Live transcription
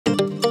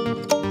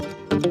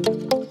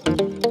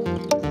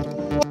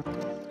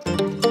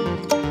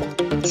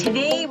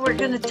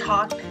going to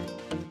talk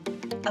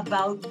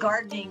about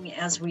gardening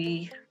as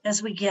we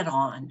get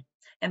on.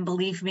 And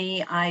believe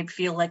me, I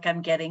feel like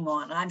I'm getting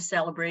on. I'm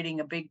celebrating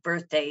a big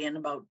birthday in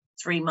about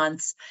 3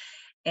 months,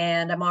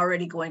 and I'm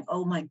already going,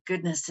 oh my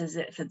goodness,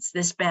 if it's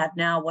this bad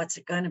now, what's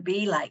it going to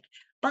be like?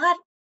 But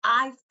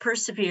I've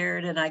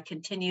persevered and I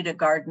continue to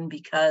garden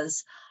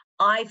because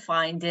I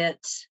find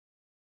it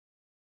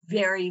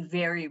very,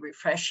 very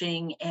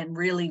refreshing and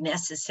really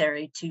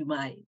necessary to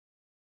my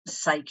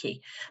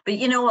psyche. But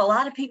a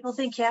lot of people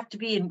think you have to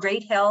be in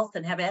great health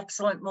and have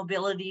excellent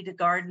mobility to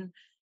garden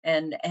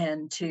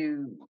and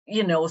to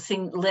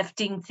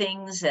lifting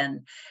things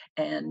and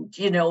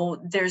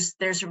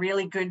there's a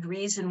really good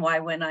reason why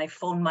when I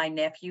phone my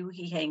nephew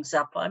he hangs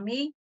up on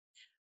me,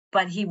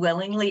 but he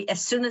willingly, as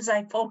soon as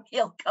I phone,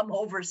 he'll come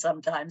over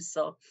sometimes.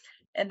 So,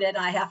 and then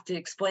I have to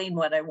explain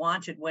what I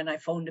wanted when I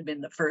phoned him in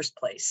the first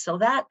place. So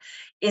that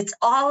it's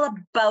all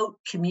about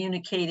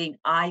communicating,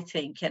 I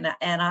think.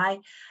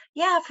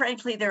 Yeah,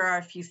 frankly, there are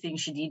a few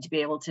things you need to be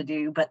able to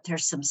do, but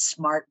there's some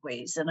smart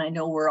ways. And I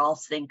know we're all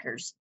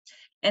thinkers.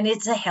 And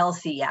it's a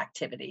healthy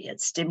activity. It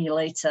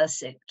stimulates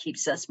us, it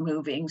keeps us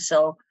moving.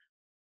 So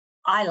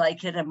I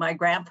like it. And my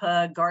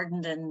grandpa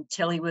gardened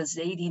until he was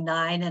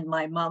 89, and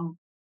my mom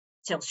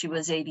till she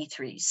was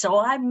 83. So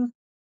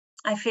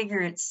I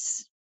figure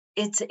it's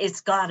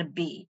got to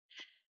be.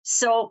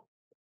 So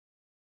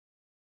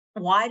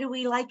why do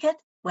we like it?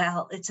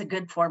 Well, it's a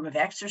good form of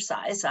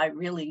exercise. I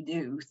really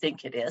do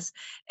think it is.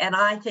 And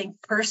I think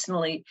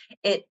personally,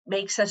 it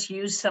makes us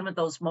use some of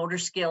those motor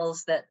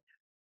skills that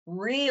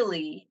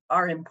really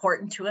are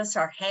important to us.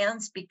 Our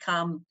hands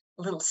become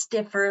a little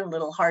stiffer, a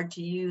little hard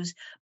to use.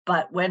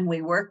 But when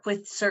we work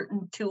with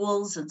certain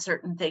tools and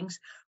certain things,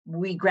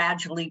 we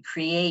gradually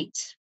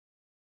create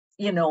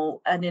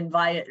an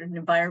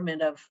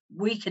environment of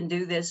we can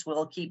do this,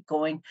 we'll keep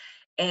going.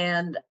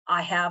 And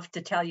I have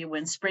to tell you,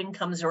 when spring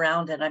comes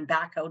around and I'm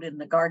back out in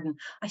the garden,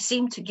 I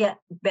seem to get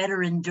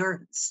better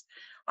endurance.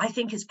 I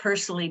think it's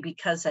personally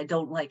because I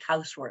don't like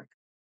housework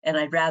and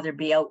I'd rather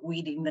be out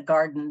weeding the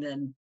garden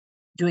than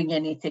doing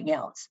anything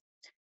else.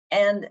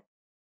 And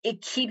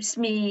it keeps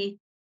me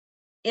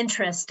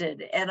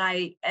interested.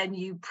 And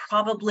you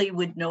probably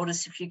would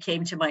notice if you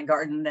came to my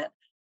garden that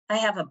I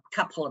have a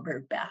couple of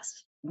bird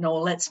baths. No,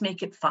 let's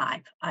make it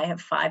 5. I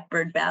have 5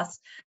 bird baths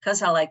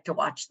because I like to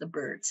watch the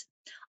birds.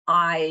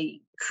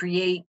 I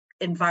create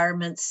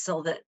environments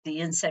so that the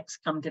insects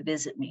come to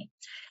visit me.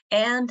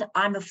 And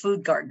I'm a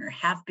food gardener,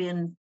 have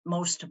been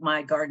most of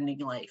my gardening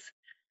life.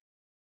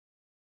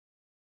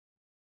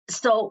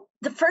 So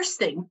the first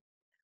thing,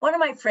 one of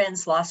my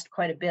friends lost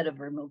quite a bit of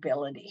her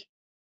mobility.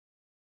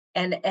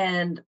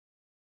 And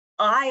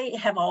I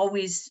have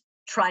always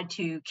tried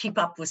to keep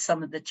up with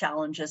some of the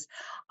challenges.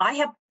 I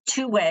have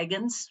 2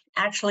 wagons,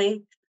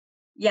 actually.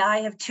 Yeah,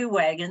 I have 2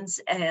 wagons,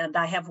 and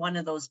I have one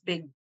of those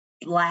big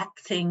black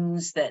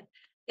things that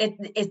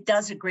it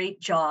does a great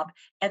job.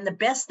 And the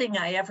best thing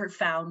I ever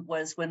found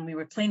was when we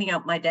were cleaning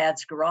out my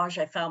dad's garage,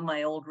 I found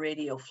my old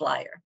radio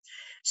flyer.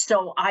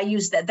 So I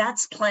use that.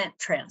 That's plant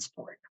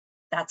transport.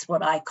 That's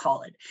what I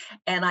call it.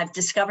 And I've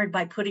discovered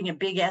by putting a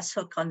big S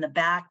hook on the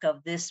back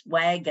of this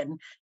wagon,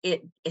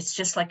 it's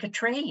just like a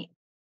train.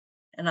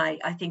 And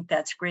I think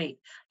that's great.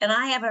 And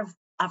I have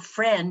a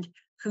friend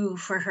who,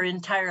 for her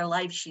entire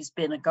life, she's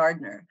been a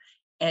gardener.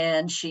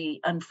 And she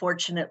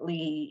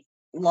unfortunately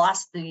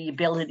lost the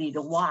ability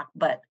to walk,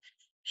 but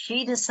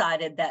she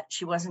decided that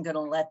she wasn't going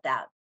to let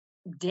that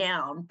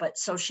down. But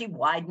so she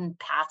widened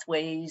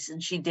pathways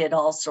and she did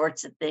all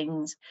sorts of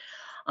things.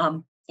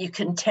 You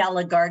can tell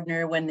a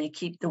gardener when they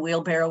keep the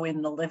wheelbarrow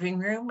in the living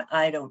room.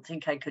 I don't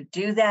think I could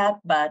do that,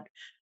 but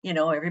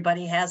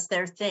everybody has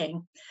their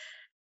thing.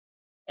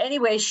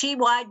 Anyway, she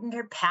widened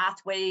her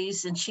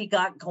pathways and she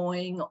got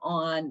going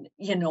on,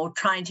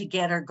 trying to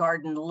get her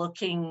garden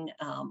looking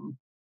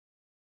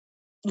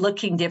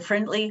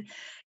differently.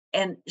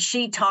 And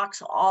she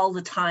talks all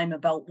the time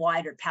about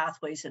wider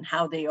pathways and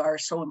how they are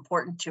so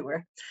important to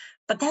her.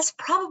 But that's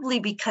probably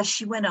because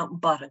she went out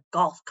and bought a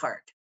golf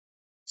cart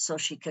so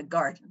she could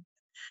garden.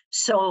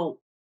 So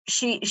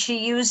she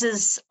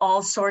uses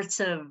all sorts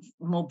of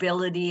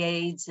mobility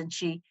aids, and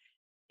she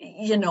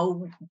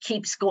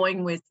keeps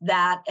going with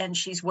that. And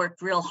she's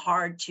worked real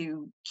hard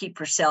to keep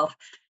herself,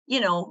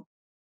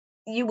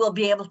 you will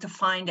be able to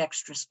find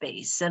extra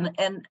space.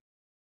 And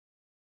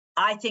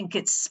I think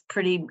it's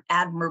pretty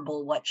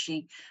admirable what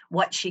she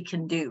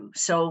can do.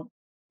 So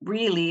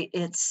really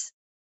it's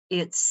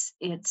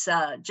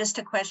just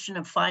a question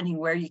of finding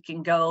where you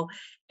can go.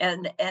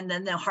 And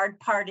then the hard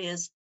part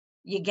is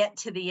you get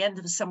to the end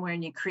of somewhere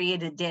and you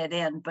create a dead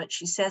end. But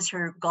she says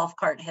her golf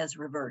cart has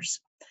reverse.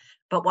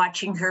 But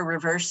watching her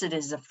reverse it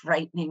is a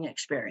frightening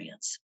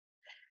experience.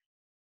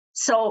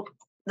 So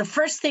the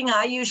first thing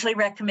I usually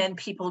recommend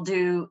people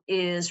do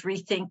is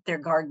rethink their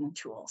garden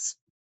tools.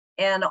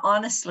 And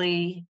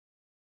honestly,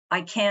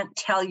 I can't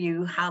tell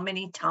you how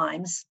many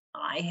times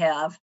I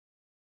have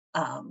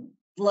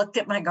looked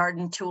at my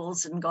garden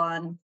tools and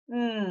gone,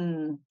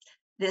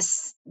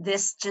 this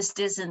just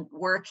isn't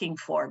working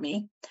for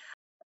me.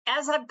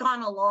 as I've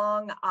gone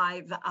along,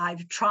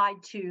 I've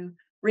tried to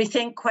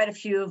rethink quite a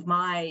few of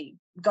my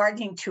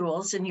gardening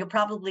tools. And you'll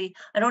probably,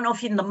 I don't know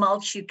if in the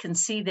mulch you can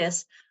see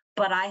this,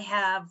 but I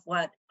have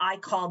what I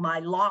call my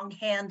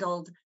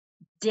long-handled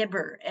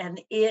dibber,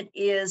 and it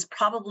is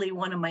probably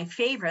one of my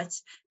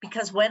favorites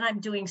because when I'm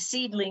doing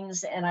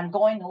seedlings and I'm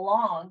going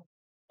along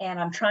and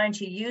I'm trying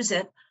to use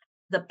it,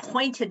 the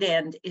pointed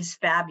end is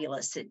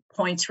fabulous. It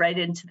points right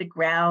into the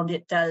ground.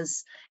 It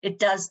does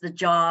the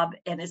job,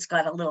 and it's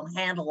got a little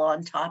handle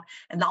on top.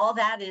 And all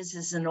that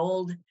is an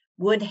old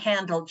wood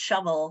handled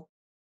shovel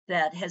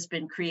that has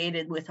been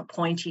created with a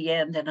pointy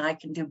end, and I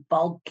can do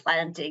bulb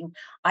planting.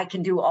 I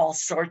can do all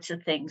sorts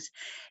of things.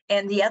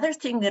 And the other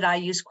thing that I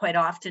use quite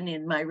often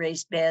in my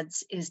raised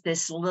beds is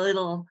this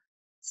little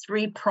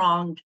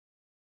three-pronged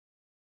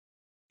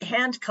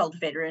hand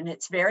cultivator, and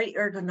it's very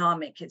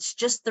ergonomic. It's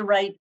just the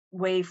right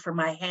way for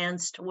my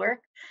hands to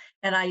work,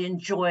 and I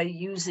enjoy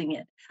using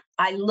it.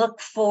 I look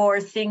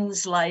for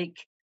things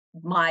like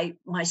my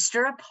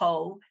stirrup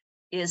hoe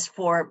is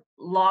for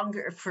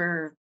longer,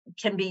 for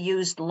can be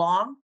used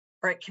long,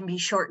 or it can be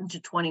shortened to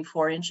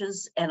 24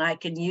 inches, and I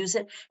can use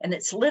it. And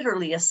it's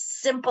literally a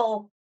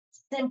simple,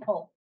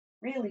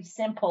 really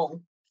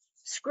simple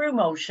screw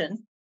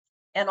motion,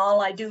 and all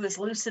I do is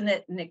loosen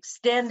it and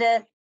extend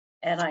it,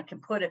 and I can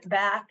put it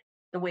back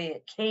the way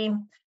it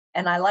came.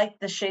 And I like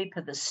the shape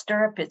of the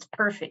stirrup. It's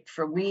perfect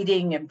for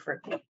weeding and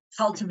for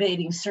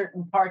cultivating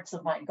certain parts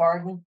of my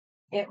garden.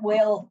 It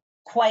will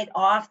quite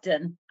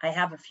often, I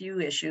have a few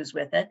issues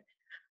with it.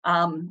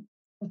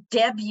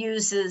 Deb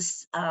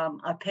uses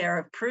a pair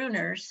of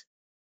pruners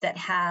that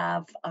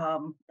have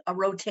a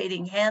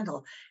rotating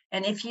handle.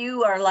 And if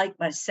you are like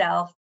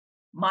myself,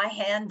 my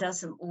hand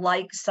doesn't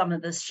like some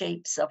of the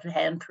shapes of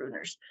hand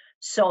pruners.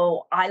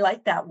 So I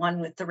like that one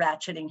with the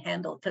ratcheting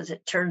handle because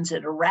it turns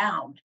it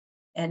around.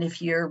 And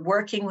if you're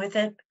working with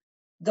it,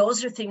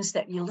 those are things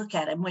that you look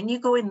at. And when you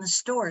go in the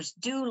stores,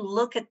 do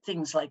look at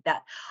things like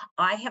that.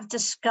 I have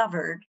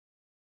discovered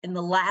in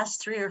the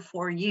last 3 or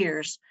 4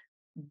 years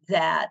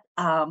that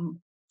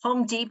Home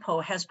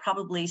Depot has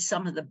probably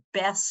some of the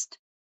best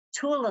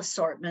tool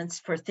assortments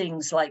for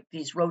things like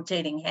these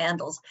rotating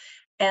handles.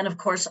 And of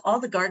course, all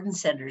the garden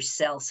centers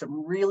sell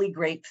some really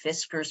great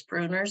Fiskars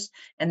pruners,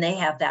 and they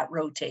have that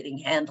rotating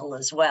handle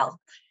as well.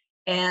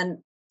 And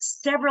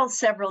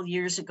several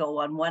years ago,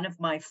 on one of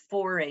my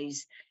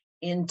forays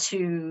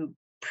into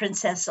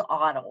Princess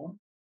Auto,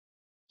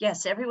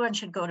 yes, everyone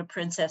should go to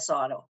Princess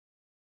Auto.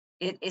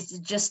 It's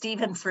just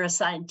even for a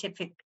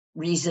scientific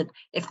reason,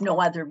 if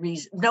no other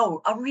reason,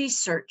 no, a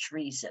research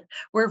reason.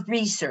 We're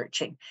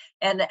researching.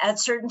 And at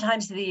certain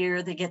times of the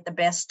year, they get the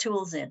best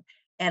tools in.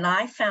 And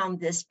I found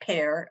this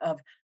pair of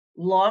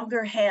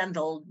longer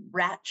handled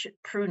ratchet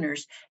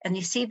pruners. And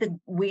you see the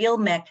wheel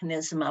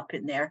mechanism up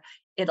in there.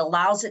 It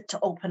allows it to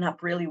open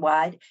up really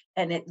wide,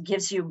 and it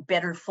gives you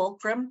better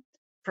fulcrum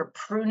for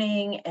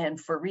pruning and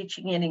for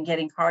reaching in and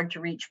getting hard to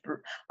reach.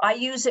 I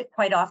use it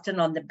quite often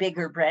on the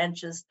bigger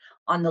branches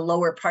on the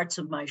lower parts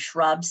of my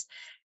shrubs.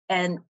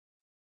 And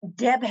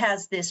Deb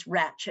has this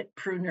ratchet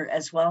pruner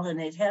as well,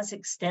 and it has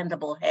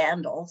extendable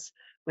handles,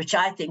 which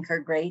I think are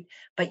great,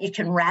 but you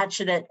can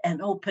ratchet it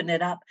and open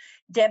it up.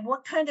 Deb,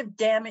 what kind of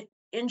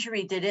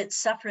injury did it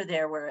suffer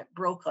there where it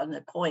broke on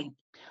the point?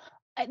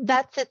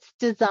 That's its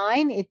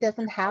design. It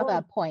doesn't have a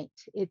Oh, point.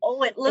 it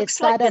It's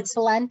looks like got a it's,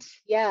 blunt.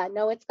 Yeah,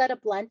 no, it's got a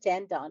blunt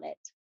end on it.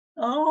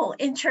 oh,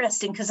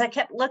 interesting, because I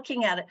kept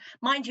looking at it.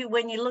 Mind you,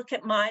 when you look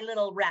at my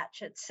little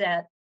ratchet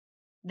set,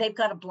 they've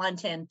got a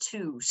blunt end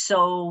too.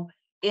 So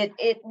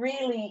it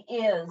really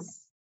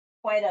is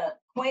quite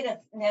a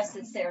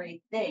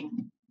necessary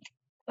thing.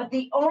 But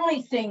the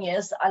only thing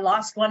is, I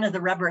lost one of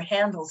the rubber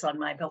handles on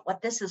my belt.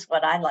 This is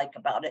what I like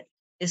about it,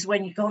 is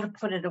when you go to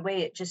put it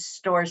away, it just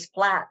stores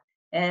flat.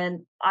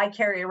 And I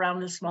carry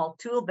around a small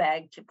tool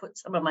bag to put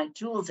some of my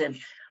tools in,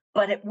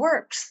 but it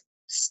works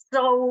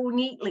so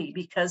neatly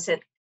because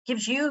it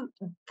gives you,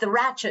 the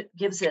ratchet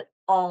gives it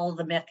all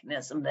the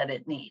mechanism that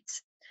it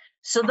needs.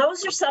 So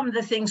those are some of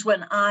the things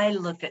when I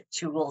look at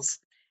tools,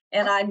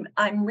 and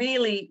I'm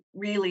really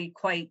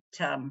quite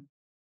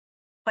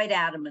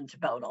adamant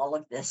about all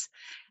of this.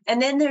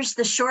 And then there's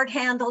the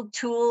short-handled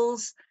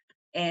tools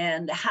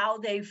and how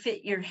they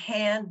fit your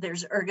hand.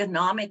 There's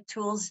ergonomic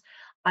tools.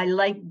 I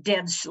like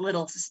Deb's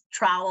little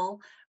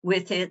trowel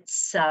with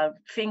its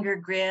finger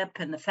grip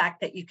and the fact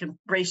that you can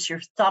brace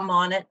your thumb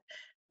on it.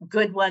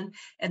 Good one.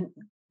 And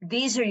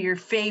these are your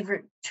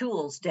favorite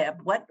tools, Deb.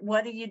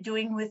 What are you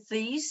doing with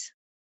these?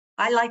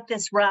 I like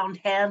this round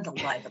handle,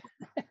 by the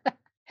way.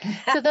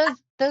 So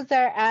those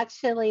are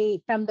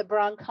actually from the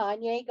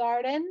Broncagne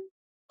garden.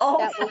 Oh,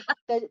 That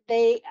was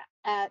they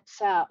at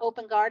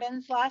Open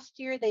Gardens last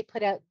year. They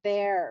put out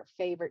their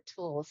favorite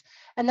tools,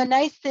 and the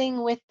nice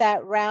thing with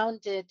that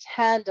rounded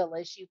handle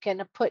is you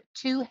can put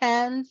two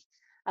hands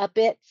a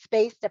bit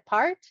spaced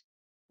apart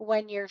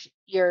when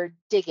you're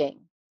digging.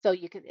 So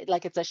you can,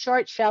 like, it's a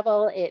short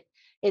shovel.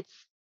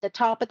 It's the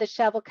top of the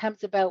shovel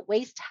comes about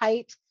waist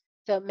height,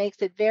 so it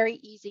makes it very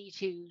easy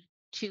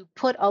to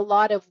put a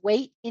lot of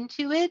weight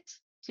into it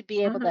to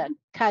be able to mhm.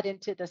 cut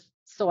into the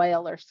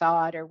soil or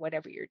sod or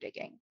whatever you're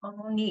digging.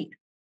 Oh, neat.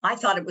 I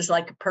thought it was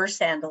like a purse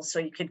handle so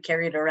you could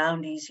carry it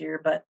around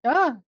easier, but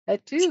Ah,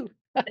 that too,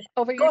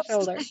 over your goes to,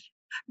 shoulder.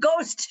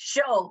 goes to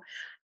show.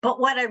 But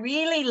what I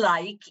really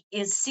like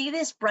is see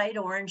this bright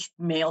orange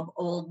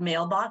old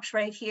mailbox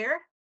right here?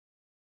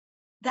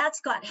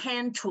 That's got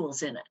hand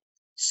tools in it.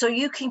 So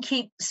you can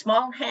keep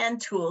small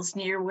hand tools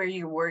near where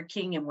you're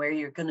working and where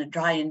you're going to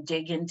try and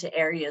dig into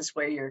areas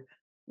where you're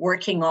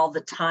working all the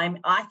time.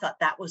 I thought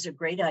that was a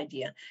great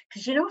idea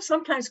because,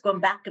 sometimes going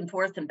back and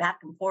forth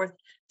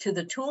to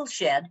the tool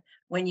shed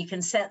when you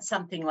can set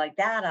something like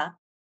that up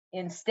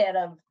instead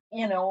of,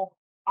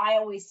 I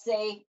always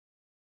say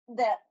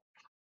that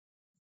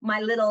my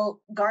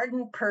little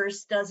garden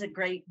purse does a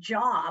great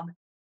job,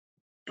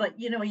 but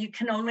you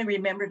can only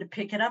remember to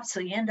pick it up, so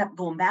you end up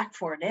going back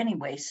for it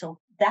anyway. So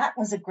that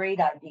was a great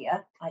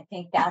idea. I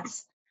think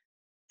that's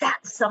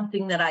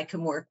something that I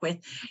can work with.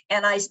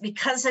 And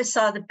because I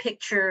saw the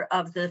picture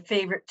of the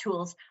favorite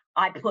tools,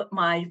 I put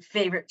my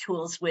favorite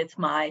tools with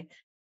my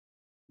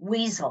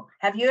weasel.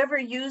 Have you ever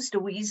used a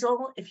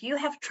weasel? If you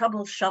have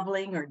trouble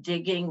shoveling or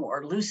digging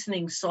or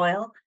loosening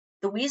soil,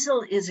 the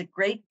weasel is a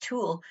great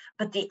tool.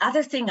 But the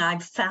other thing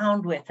I've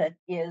found with it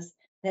is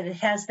that it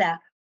has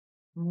that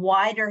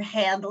wider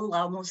handle,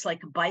 almost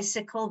like a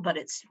bicycle, but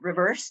it's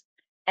reversed.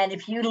 And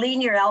if you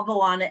lean your elbow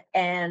on it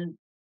and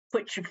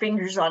put your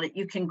fingers on it,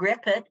 you can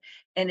grip it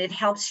and it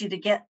helps you to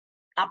get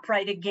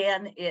upright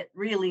again. It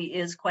really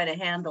is quite a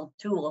handle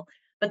tool.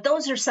 But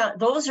those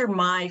are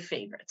my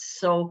favorites.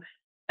 So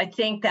I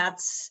think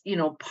that's,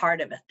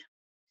 part of it.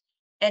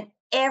 And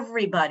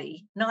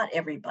everybody, not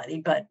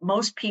everybody, but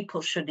most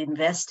people should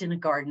invest in a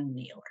garden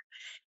kneeler.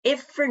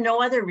 If for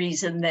no other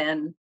reason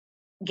than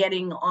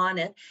getting on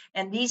it.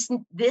 And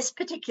this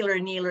particular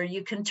kneeler,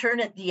 you can turn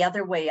it the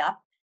other way up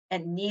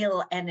and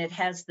kneel, and it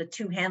has the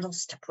two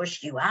handles to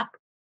push you up,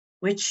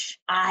 which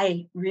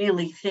I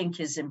really think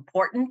is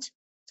important.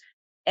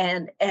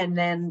 And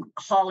then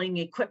hauling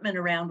equipment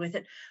around with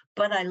it.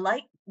 But I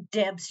like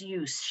Deb's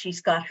use.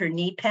 She's got her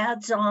knee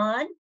pads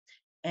on,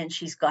 and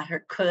she's got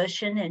her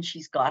cushion, and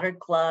she's got her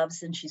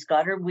gloves, and she's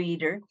got her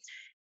weeder,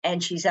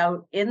 and she's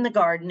out in the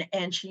garden,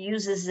 and she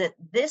uses it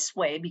this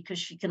way because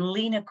she can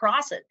lean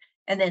across it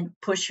and then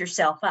push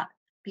yourself up.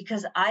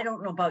 Because I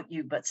don't know about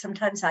you, but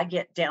sometimes I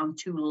get down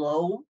too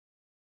low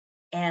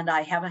and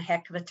I have a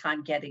heck of a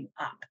time getting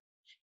up.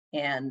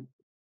 And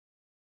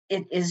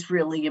it is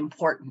really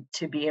important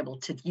to be able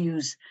to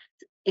use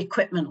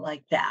equipment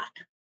like that.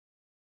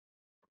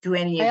 Do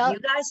any I of al you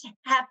guys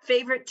have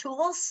favorite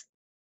tools?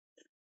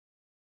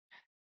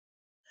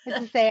 As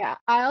I say,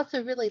 I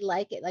also really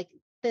like it. Like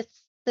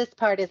this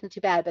part isn't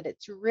too bad, but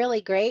it's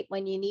really great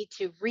when you need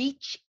to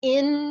reach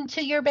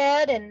into your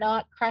bed and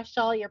not crush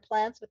all your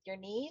plants with your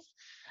knees.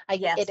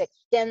 It Yes.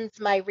 extends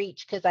my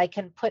reach because I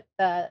can put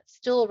the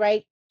stool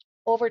right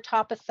over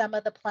top of some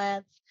of the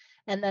plants,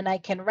 and then I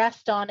can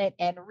rest on it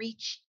and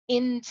reach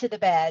into the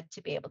bed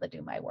to be able to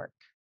do my work.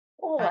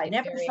 Oh, I Find it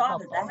never very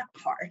thought of helpful. that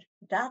part.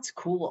 That's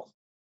cool.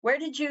 Where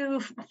did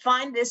you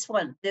find this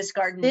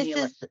garden This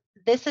kneeler? is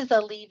this is a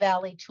Lee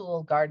Valley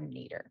Tool garden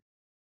kneader.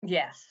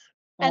 Yes.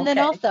 And then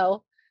Okay.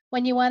 also,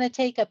 when you want to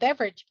take a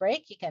beverage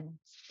break, you can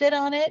sit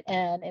on it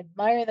and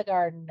admire the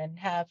garden and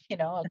have,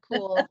 a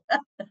cool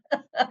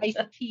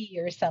iced tea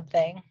or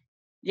something.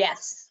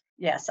 Yes,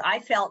 yes. I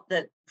felt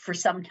that for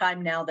some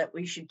time now that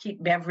we should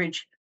keep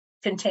beverage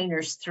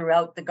containers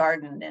throughout the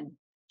garden and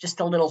just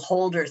a little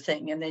holder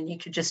thing, and then you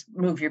could just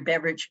move your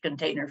beverage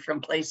container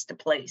from place to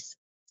place.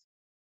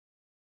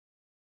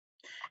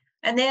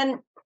 And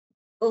then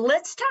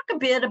let's talk a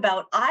bit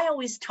about, I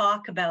always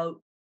talk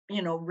about,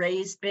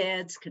 raised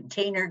beds,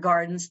 container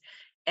gardens,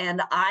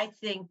 and I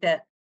think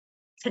that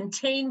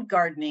contained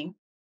gardening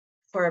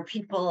for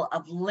people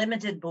of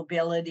limited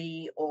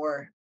mobility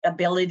or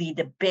ability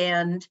to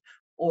bend,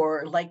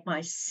 or like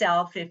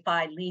myself, if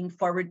I lean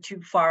forward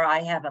too far,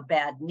 I have a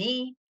bad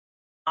knee.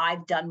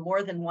 I've done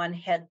more than one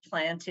head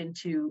plant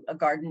into a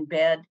garden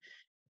bed.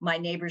 My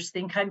neighbors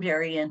think I'm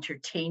very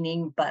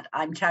entertaining, but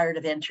I'm tired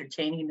of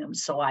entertaining them.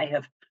 So I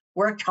have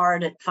worked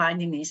hard at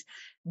finding these.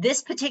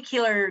 This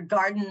particular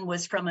garden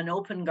was from an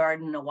open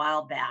garden a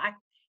while back.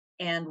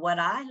 And what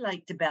I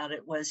liked about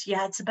it was,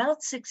 yeah, it's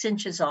about 6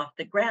 inches off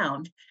the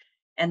ground,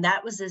 and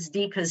that was as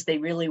deep as they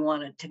really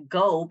wanted to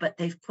go, but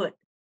they've put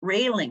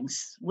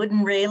railings,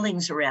 wooden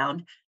railings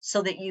around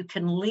so that you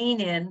can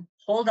lean in,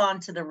 hold on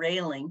to the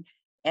railing,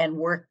 and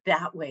work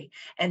that way.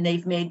 And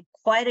they've made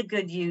quite a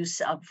good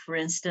use of, for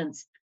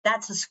instance,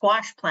 that's a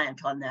squash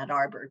plant on that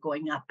arbor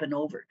going up and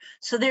over.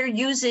 So they're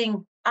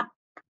using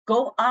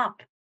go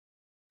up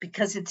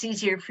because it's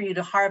easier for you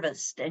to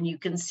harvest and you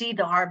can see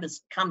the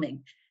harvest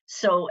coming.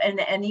 So,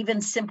 and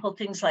even simple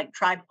things like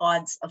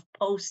tripods of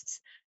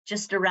posts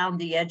just around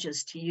the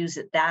edges to use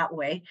it that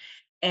way.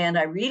 And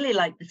I really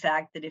like the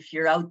fact that if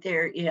you're out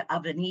there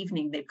of an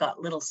evening, they've got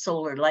little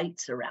solar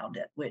lights around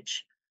it,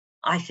 which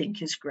I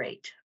think is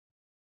great.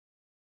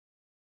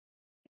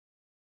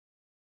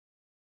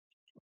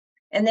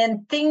 And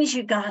then things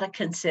you got to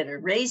consider.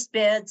 Raised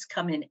beds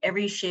come in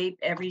every shape,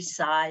 every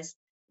size.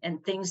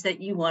 and things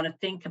that you want to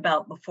think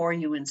about before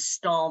you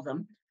install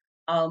them.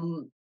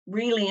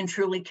 Really and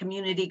truly,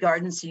 community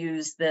gardens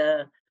use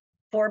the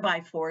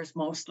 4x4s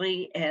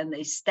mostly, and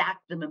they stack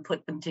them and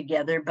put them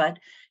together, but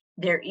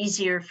they're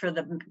easier for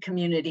the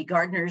community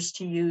gardeners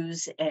to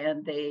use,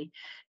 and they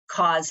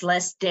cause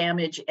less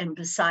damage. And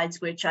besides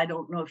which, I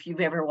don't know if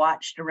you've ever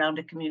watched around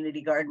a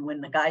community garden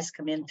when the guys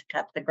come in to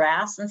cut the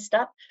grass and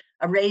stuff.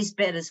 A raised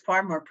bed is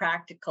far more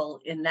practical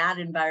in that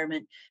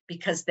environment,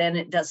 because then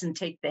it doesn't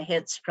take the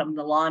hits from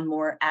the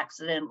lawnmower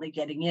accidentally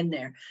getting in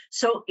there.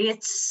 So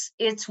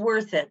it's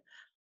worth it.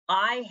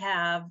 I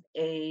have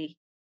a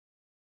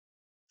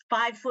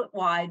 5 foot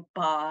wide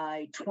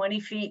by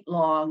 20 feet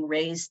long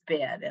raised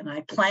bed, and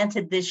I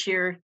planted this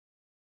year,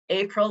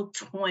 April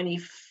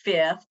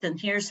 25th. And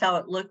here's how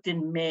it looked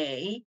in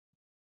May.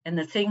 And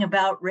the thing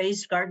about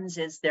raised gardens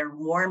is they're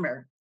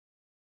warmer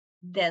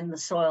than the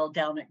soil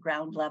down at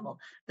ground level.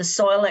 The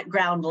soil at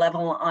ground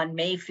level on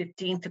May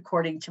 15th,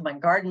 according to my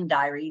garden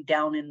diary,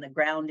 down in the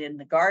ground in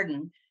the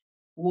garden,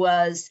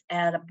 was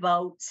at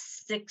about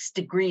 6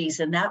 degrees.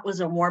 And that was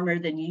a warmer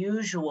than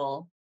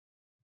usual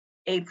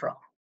April.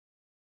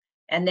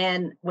 And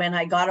then when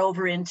I got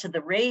over into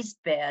the raised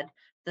bed,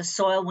 the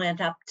soil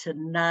went up to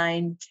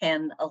 9,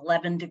 10,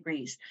 11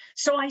 degrees.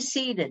 So I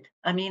seeded.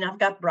 I mean, I've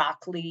got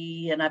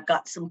broccoli and I've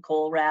got some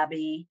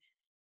kohlrabi,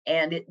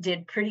 and it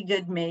did pretty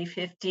good May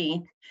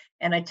 15th.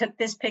 And I took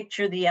this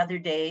picture the other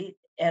day,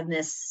 and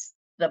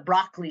the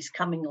broccoli's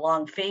coming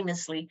along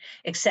famously,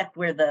 except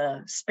where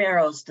the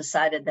sparrows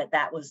decided that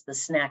that was the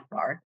snack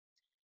bar.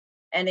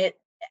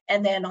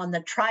 And then on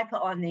the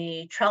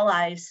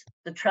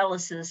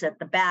trellises at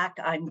the back,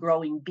 I'm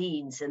growing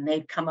beans, and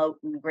they've come out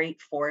in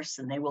great force,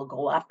 and they will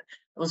go up.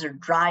 Those are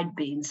dried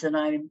beans, and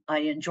I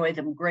enjoy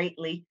them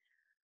greatly.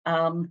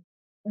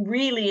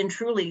 Really and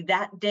truly,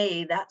 that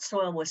day, that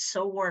soil was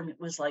so warm, it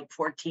was like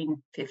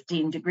 14,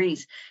 15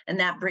 degrees. And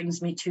that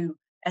brings me to,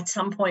 at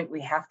some point,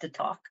 we have to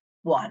talk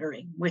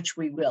watering, which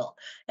we will.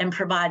 And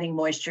providing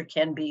moisture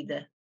can be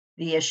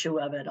the issue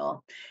of it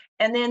all.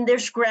 And then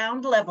there's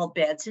ground level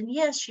beds. And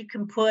yes, you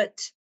can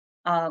put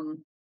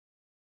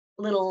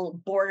little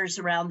borders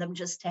around them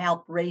just to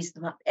help raise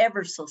them up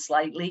ever so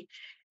slightly.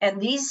 And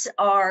these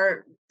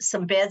are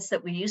some beds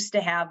that we used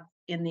to have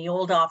in the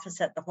old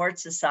office at the Hort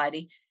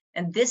Society.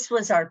 And this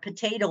was our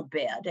potato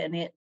bed,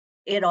 and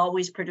it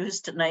always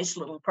produced a nice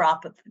little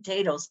crop of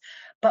potatoes.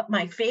 But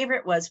my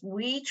favorite was,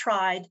 we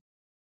tried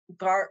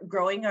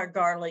growing our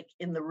garlic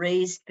in the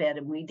raised bed,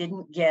 and we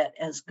didn't get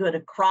as good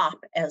a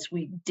crop as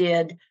we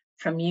did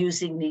from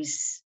using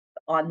these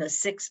on the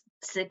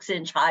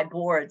 6-inch high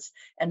boards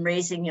and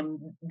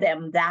raising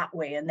them that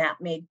way. And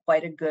that made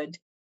quite a good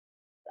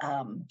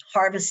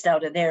harvest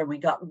out of there. We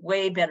got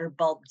way better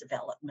bulb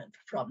development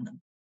from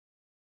them.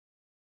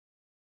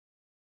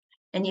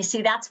 And you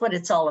see, that's what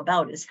it's all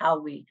about, is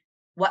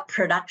what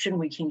production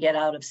we can get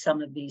out of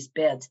some of these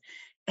beds.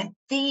 And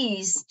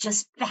these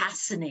just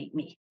fascinate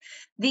me.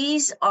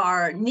 These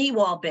are knee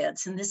wall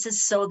beds. And this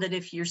is so that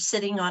if you're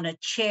sitting on a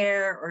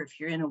chair or if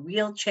you're in a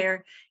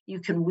wheelchair, you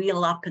can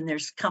wheel up and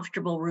there's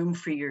comfortable room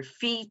for your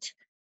feet,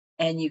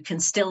 and you can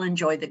still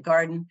enjoy the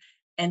garden.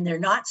 And they're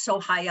not so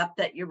high up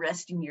that you're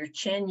resting your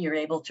chin. You're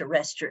able to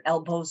rest your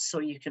elbows so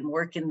you can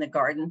work in the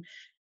garden.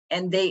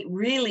 And they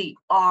really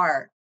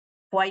are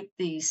quite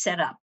the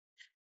setup.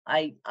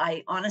 I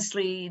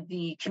honestly,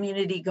 the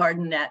community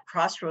garden at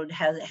Crossroad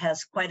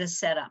has quite a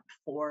setup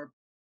for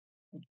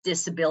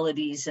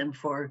disabilities and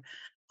for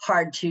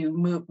hard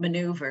to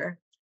maneuver.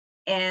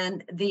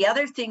 And the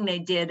other thing they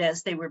did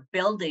as they were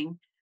building,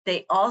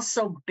 they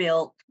also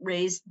built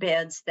raised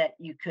beds that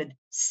you could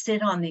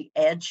sit on the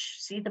edge.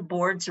 See the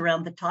boards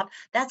around the top?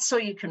 That's so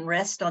you can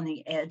rest on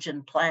the edge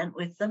and plant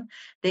with them.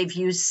 They've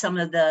used some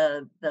of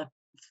the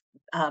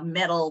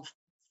metal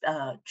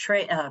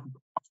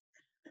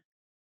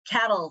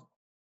cattle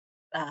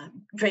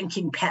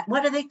drinking pet.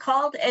 What are they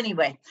called?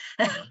 Anyway,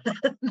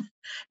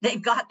 they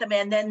got them,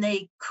 and then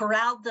they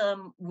corralled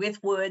them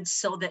with wood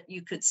so that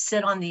you could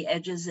sit on the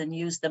edges and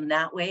use them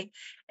that way.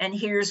 And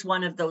here's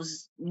one of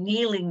those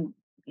kneeling,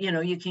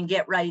 you can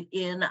get right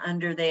in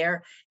under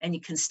there and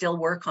you can still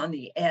work on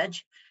the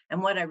edge.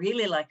 And what I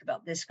really like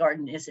about this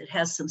garden is it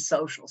has some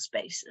social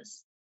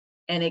spaces,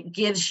 and it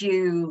gives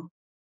you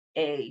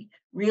a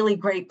really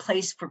great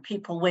place for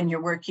people when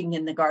you're working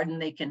in the garden.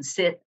 They can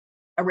sit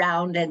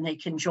around and they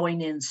can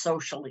join in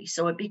socially.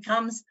 So it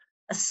becomes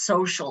a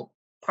social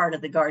part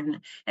of the garden.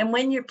 And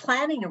when you're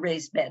planning a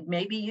raised bed,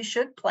 maybe you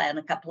should plan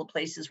a couple of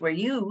places where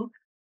you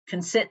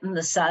can sit in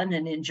the sun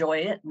and enjoy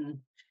it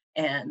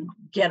and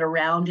get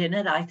around in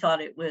it. I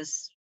thought it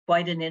was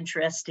quite an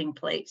interesting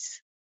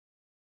place.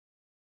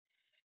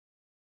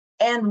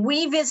 And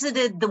we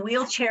visited the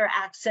wheelchair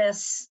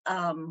access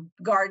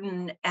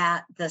garden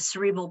at the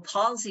Cerebral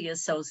Palsy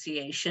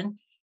Association,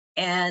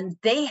 and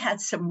they had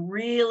some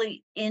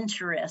really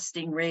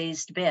interesting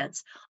raised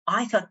beds.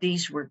 I thought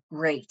these were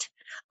great.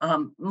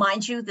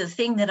 Mind you, the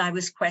thing that I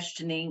was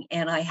questioning,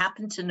 and I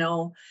happen to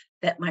know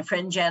that my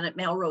friend Janet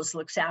Melrose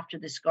looks after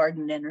this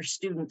garden and her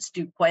students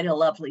do quite a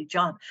lovely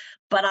job.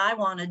 But I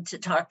wanted to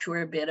talk to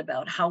her a bit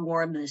about how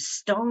warm this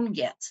stone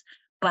gets.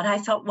 But I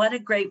thought, what a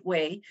great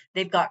way.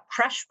 They've got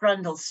crushed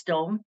Brundle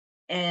stone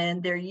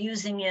and they're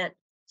using it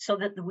so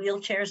that the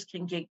wheelchairs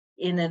can get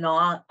in and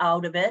out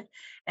of it.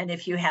 And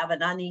if you have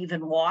an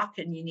uneven walk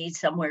and you need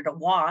somewhere to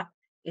walk,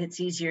 it's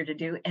easier to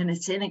do, and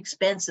it's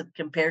inexpensive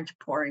compared to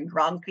pouring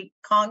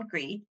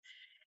concrete.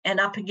 And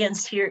up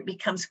against here, it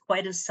becomes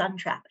quite a sun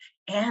trap.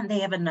 And they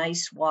have a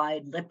nice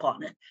wide lip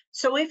on it.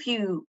 So if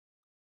you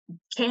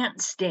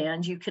can't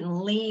stand, you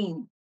can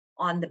lean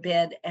on the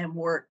bed and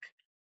work.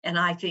 And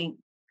I think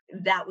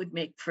that would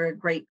make for a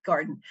great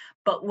garden,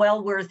 but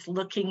well worth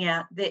looking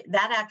at.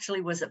 That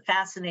actually was a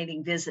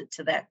fascinating visit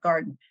to that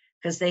garden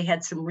because they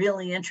had some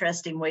really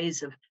interesting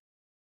ways of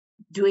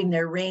doing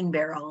their rain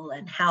barrel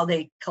and how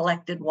they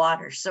collected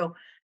water. So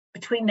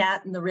between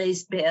that and the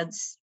raised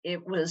beds,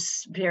 it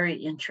was very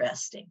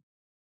interesting.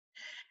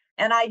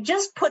 And I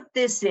just put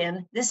this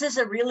in. This is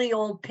a really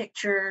old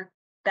picture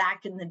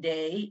back in the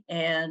day.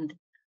 And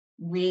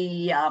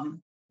we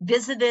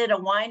visited a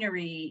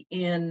winery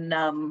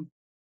in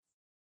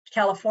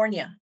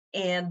California,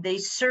 and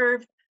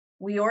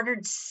we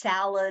ordered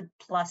salad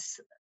plus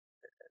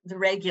the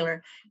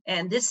regular,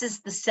 and this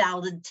is the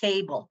salad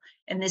table.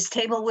 And this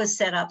table was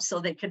set up so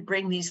they could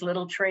bring these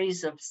little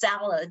trays of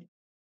salad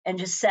and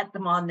just set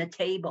them on the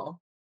table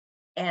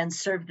and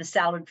serve the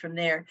salad from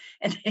there.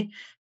 And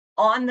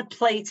on the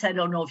plates, I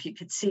don't know if you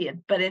could see it,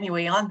 but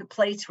anyway, on the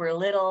plates were a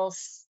little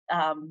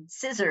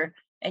scissor,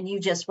 and you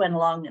just went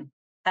along and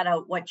cut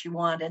out what you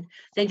wanted.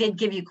 They did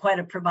give you quite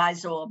a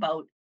proviso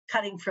about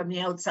cutting from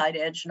the outside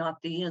edge,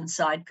 not the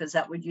inside, because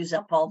that would use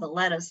up all the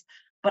lettuce.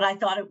 But I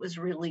thought it was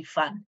really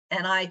fun.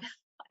 And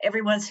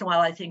every once in a while,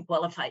 I think,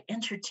 well, if I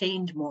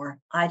entertained more,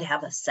 I'd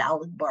have a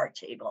salad bar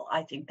table.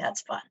 I think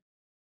that's fun.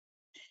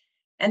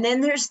 And then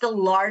there's the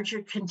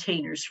larger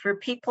containers for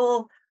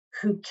people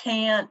who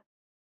can't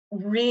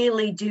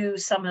really do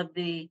some of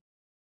the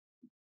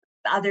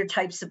other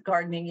types of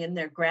gardening in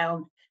their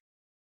ground.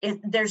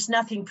 There's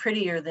nothing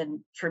prettier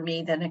for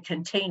me than a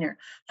container.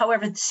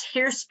 However,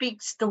 here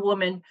speaks the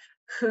woman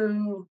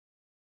who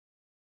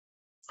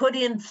put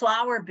in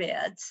flower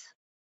beds.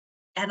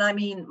 And I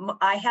mean,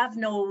 I have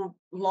no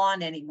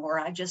lawn anymore.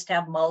 I just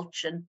have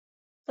mulch and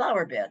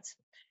flower beds.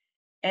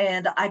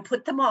 And I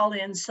put them all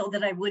in so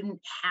that I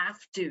wouldn't have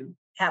to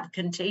have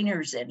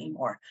containers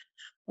anymore.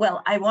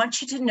 Well, I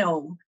want you to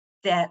know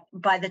that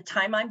by the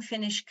time I'm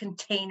finished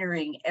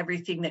containering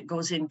everything that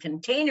goes in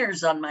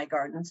containers on my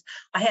gardens,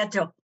 I had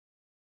to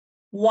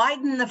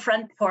widen the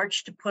front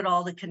porch to put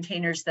all the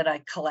containers that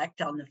I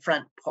collect on the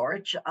front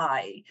porch.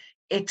 I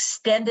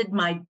extended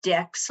my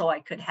deck so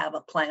I could have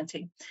a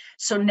planting.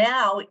 So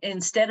now,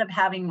 instead of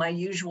having my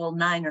usual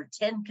 9 or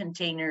 10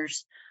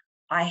 containers,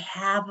 I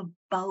have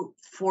about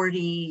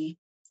 40,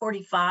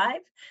 45.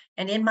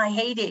 And in my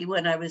heyday,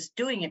 when I was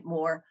doing it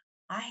more,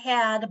 I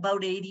had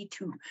about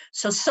 82.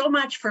 So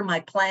much for my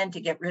plan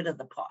to get rid of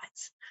the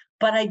pots.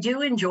 But I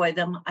do enjoy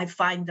them. I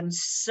find them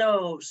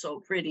so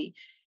pretty.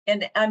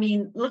 And I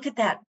mean, look at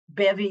that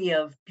bevy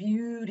of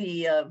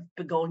beauty of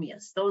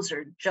begonias. Those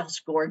are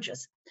just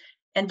gorgeous.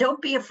 And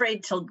don't be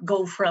afraid to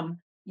go from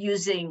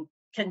using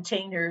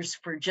containers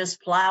for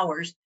just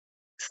flowers.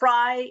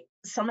 Try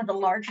some of the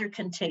larger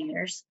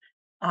containers.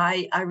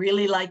 I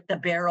really like the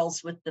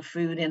barrels with the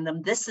food in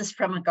them. This is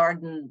from a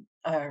garden,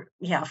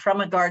 from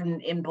a garden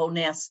in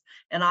Bowness.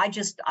 And I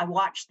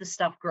watched the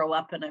stuff grow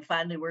up, and I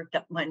finally worked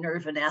up my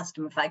nerve and asked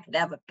him if I could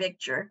have a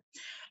picture.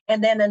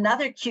 And then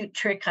another cute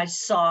trick I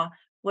saw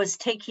was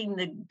taking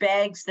the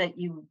bags that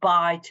you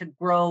buy to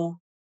grow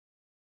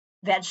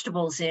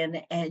vegetables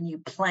in, and you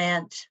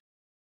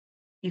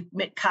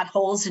cut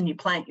holes and you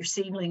plant your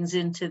seedlings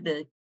into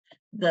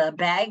the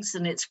bags,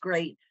 and it's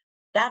great.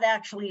 That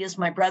actually is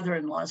my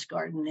brother-in-law's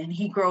garden, and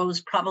he grows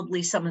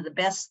probably some of the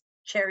best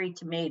cherry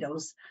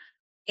tomatoes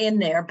in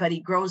there, but he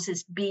grows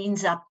his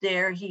beans up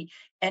there.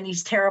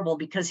 He's terrible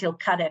because he'll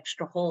cut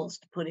extra holes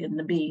to put in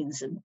the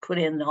beans and put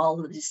in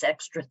all of these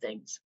extra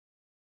things.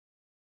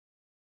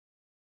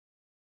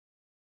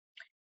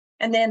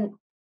 And then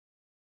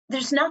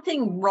there's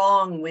nothing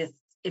wrong with,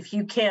 if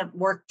you can't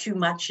work too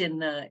much in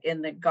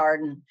the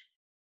garden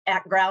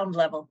at ground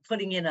level,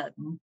 putting in a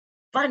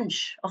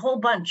whole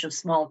bunch of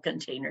small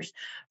containers.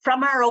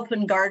 From our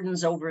open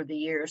gardens over the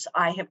years,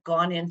 I have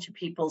gone into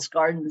people's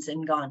gardens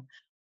and gone,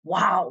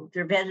 wow,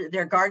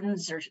 their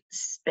gardens are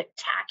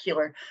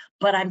spectacular.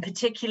 But I'm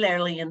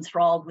particularly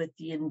enthralled with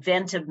the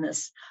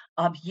inventiveness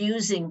of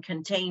using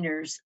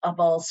containers of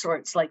all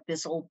sorts, like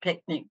this old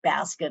picnic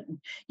basket, and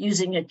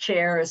using a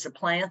chair as a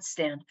plant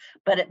stand.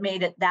 But it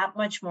made it that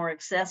much more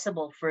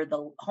accessible for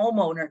the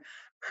homeowner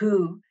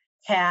who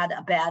had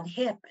a bad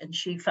hip, and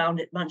she found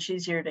it much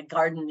easier to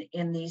garden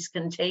in these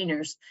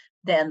containers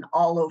than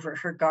all over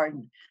her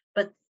garden.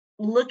 But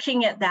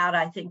looking at that,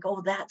 I think,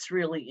 oh, that's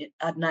really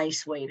a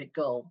nice way to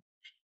go.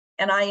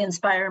 and I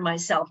inspire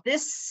myself.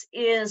 This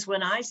is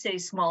when I say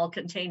small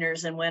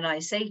containers, and when I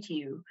say to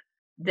you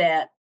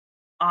that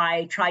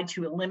I tried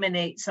to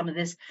eliminate some of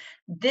this.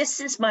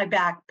 This is my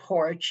back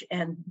porch,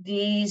 and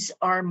these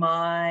are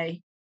my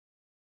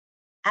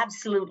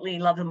absolutely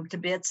love them to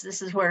bits.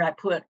 This is where I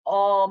put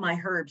all my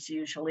herbs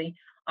usually.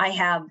 I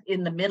have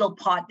in the middle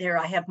pot there,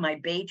 I have my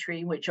bay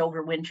tree, which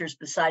overwinters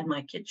beside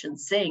my kitchen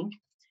sink,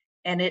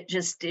 and it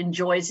just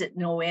enjoys it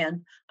no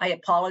end. I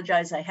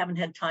apologize, I haven't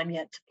had time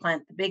yet to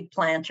plant the big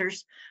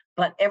planters,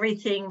 but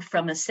everything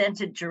from a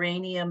scented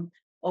geranium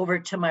over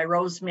to my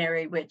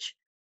rosemary, which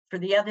for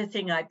the other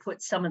thing I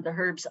put some of the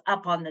herbs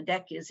up on the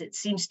deck is it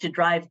seems to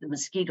drive the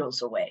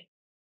mosquitoes away.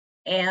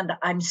 And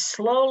I'm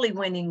slowly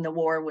winning the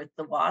war with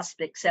the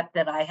wasp, except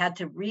that I had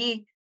to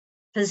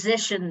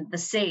reposition the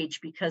sage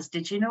because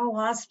did you know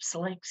wasps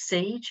like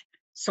sage?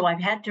 So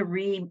I've had to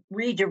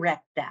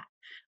redirect that.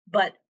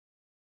 But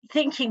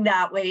thinking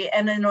that way,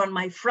 and then on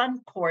my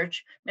front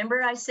porch,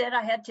 remember I said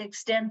I had to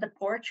extend the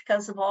porch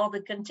because of all the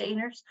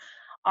containers?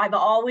 I've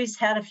always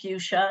had a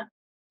fuchsia,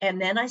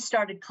 and then I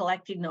started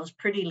collecting those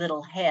pretty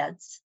little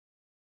heads.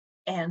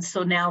 And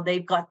so now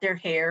they've got their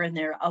hair and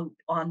they're out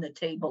on the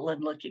table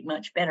and looking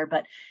much better.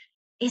 But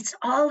it's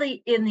all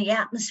in the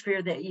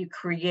atmosphere that you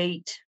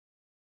create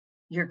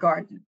your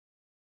garden.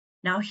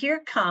 Now, here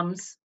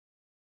comes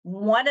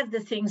one of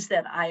the things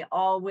that I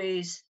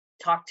always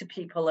talk to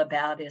people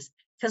about is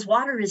because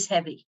water is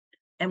heavy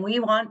and we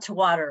want to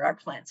water our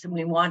plants and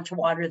we want to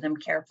water them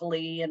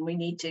carefully and we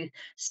need to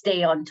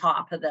stay on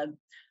top of them.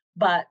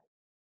 But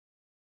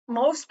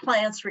most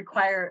plants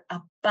require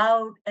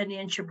about an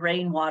inch of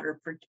rainwater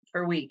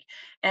per week.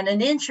 And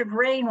an inch of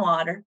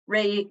rainwater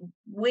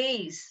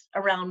weighs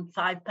around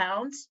 5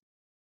 pounds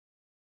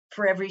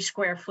for every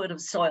square foot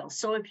of soil.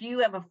 So if you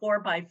have a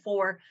 4 by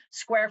 4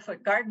 square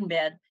foot garden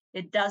bed,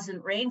 it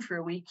doesn't rain for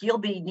a week, you'll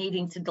be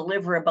needing to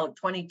deliver about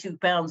 22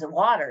 pounds of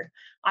water.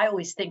 I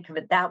always think of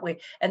it that way.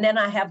 And then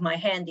I have my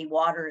handy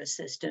water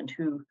assistant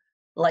who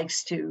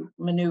likes to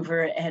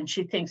maneuver, and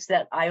she thinks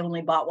that I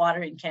only bought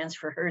watering cans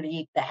for her to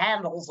eat the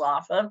handles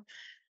off of.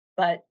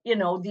 But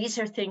these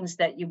are things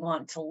that you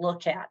want to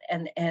look at,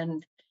 and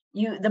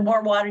the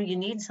more water you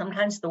need,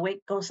 sometimes the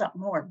weight goes up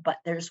more, but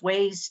there's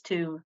ways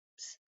to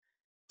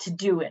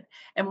do it.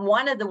 And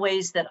one of the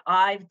ways that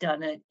I've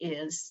done it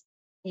is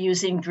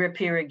using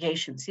drip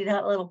irrigation. See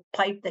that little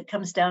pipe that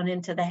comes down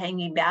into the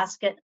hanging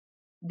basket?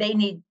 They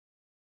need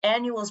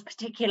annuals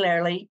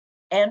particularly,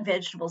 and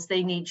vegetables,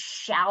 they need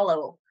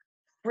shallow,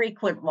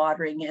 frequent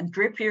watering, and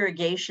drip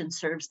irrigation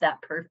serves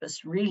that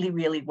purpose really,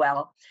 really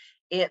well.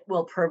 It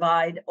will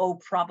provide,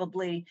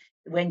 probably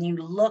when you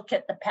look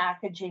at the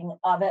packaging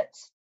of it,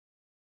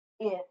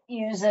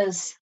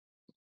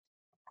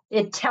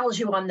 it tells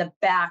you on the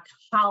back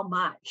how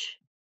much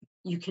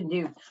you can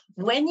do.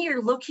 When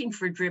you're looking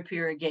for drip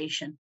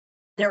irrigation,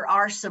 there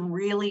are some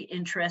really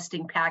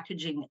interesting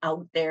packaging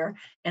out there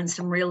and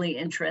some really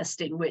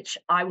interesting, which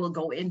I will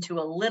go into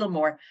a little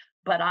more,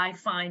 but I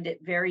find it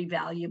very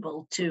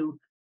valuable to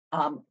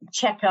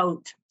check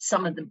out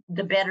some of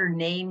the better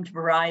named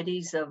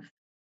varieties of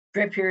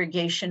drip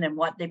irrigation and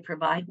what they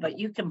provide, but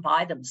you can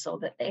buy them so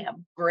that they have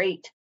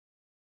great,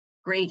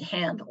 great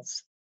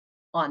handles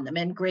on them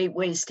and great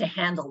ways to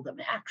handle them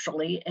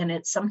actually. And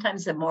it's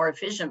sometimes a more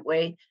efficient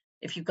way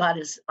if you've got,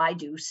 as I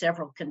do,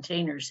 several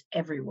containers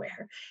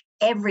everywhere.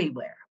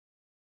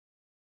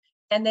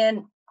 And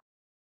then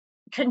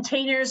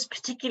containers,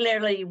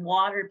 particularly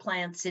water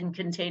plants in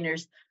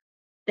containers,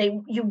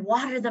 you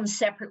water them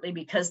separately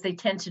because they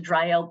tend to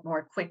dry out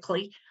more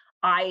quickly.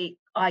 I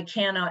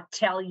cannot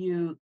tell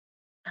you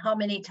how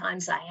many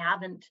times I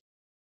haven't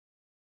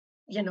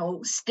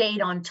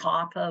stayed on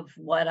top of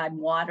what I'm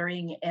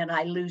watering and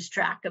I lose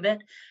track of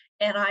it.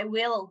 And I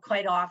will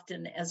quite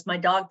often, as my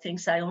dog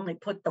thinks I only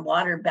put the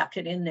water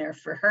bucket in there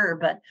for her,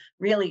 but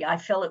really I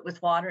fill it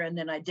with water and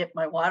then I dip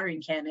my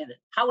watering can in it.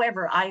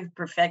 However, I've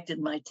perfected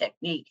my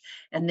technique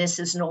and this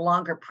is no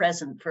longer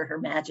present for Her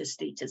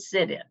Majesty to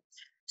sit in.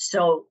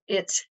 So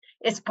it's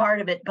part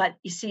of it. But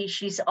you see,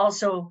 she's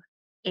also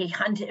a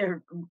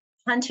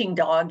hunting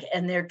dog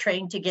and they're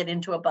trained to get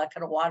into a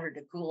bucket of water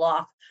to cool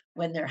off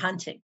when they're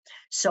hunting.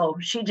 So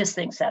she just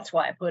thinks that's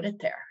why I put it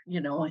there.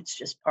 It's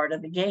just part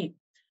of the game.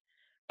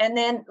 And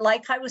then,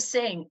 like I was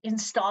saying,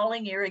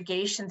 installing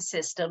irrigation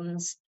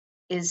systems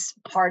is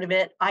part of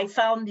it. I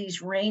found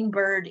these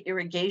Rainbird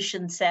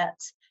irrigation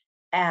sets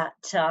at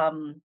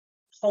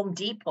Home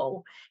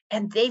Depot,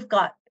 and they've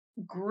got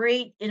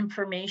great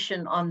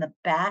information on the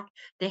back.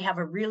 They have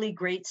a really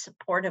great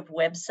supportive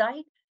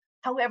website.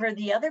 However,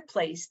 the other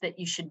place that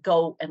you should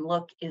go and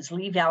look is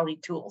Lee Valley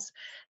Tools.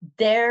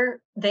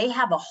 They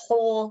have a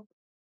whole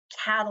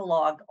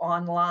catalog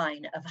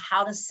online of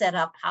how to set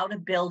up, how to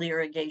build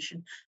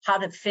irrigation, how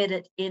to fit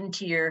it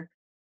into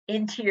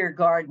your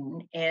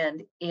garden,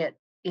 and it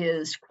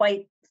is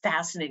quite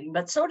fascinating.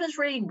 But so does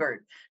Rainbird.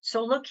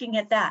 So looking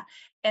at that,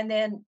 and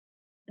then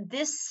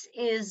this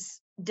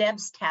is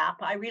Deb's tap.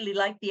 I really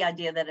like the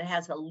idea that it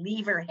has a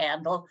lever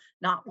handle,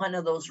 not one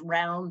of those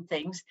round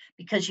things,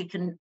 because you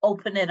can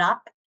open it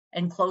up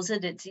and close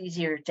it, it's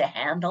easier to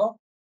handle.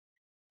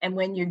 And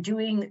when you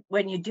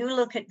do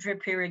look at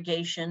drip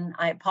irrigation,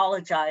 I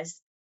apologize.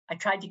 I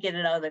tried to get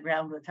it out of the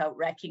ground without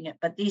wrecking it,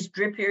 but these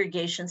drip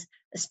irrigations,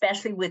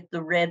 especially with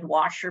the red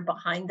washer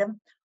behind them,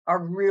 are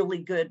really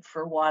good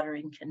for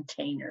watering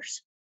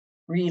containers.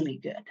 Really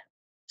good.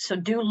 So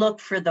do look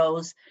for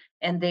those,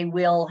 and they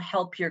will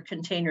help your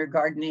container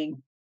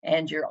gardening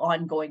and your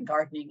ongoing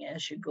gardening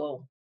as you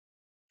go.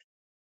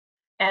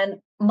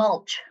 And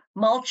mulch.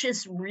 Mulch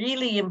is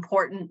really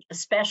important,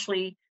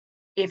 especially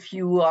if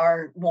you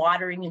are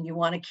watering and you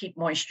want to keep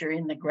moisture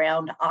in the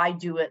ground. I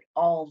do it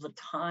all the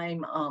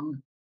time,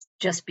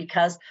 just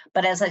because.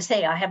 But as I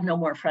say, I have no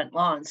more front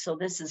lawn, so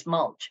this is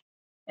mulch.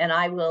 And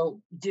I will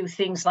do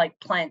things like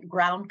plant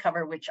ground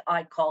cover, which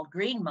I call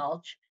green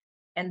mulch,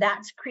 and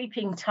that's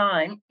creeping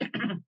thyme.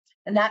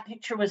 And that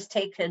picture was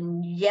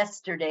taken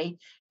yesterday,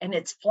 and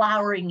it's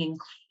flowering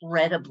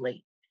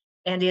incredibly.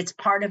 And it's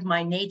part of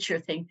my nature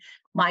thing.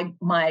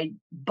 My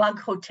bug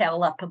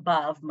hotel up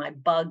above, my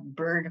bug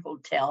bird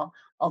hotel,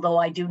 although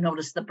I do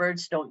notice the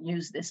birds don't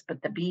use this,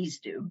 but the bees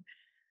do.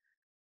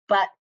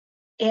 But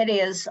it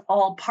is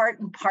all part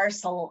and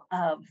parcel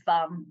of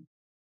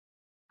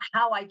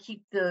how I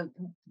keep the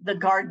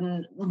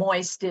garden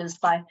moist is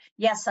by,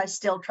 yes, I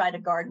still try to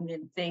garden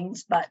in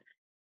things, but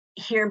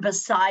here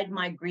beside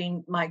my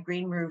green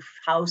roof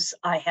house,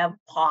 I have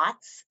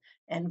pots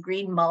and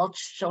green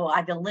mulch. So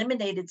I've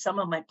eliminated some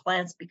of my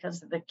plants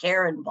because of the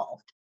care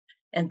involved.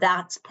 And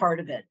that's part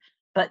of it.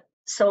 But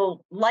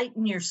so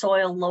lighten your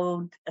soil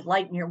load,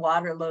 lighten your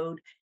water load.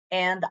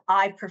 And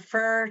I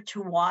prefer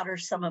to water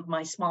some of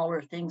my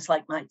smaller things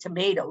like my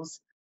tomatoes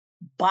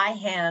by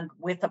hand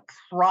with a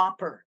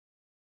proper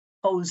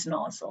hose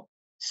nozzle.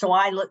 So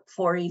I look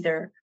for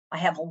either, I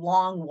have a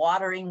long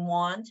watering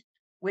wand,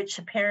 which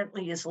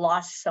apparently is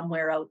lost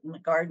somewhere out in the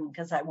garden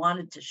because I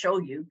wanted to show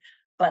you,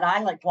 but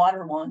I like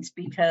water wands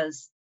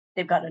because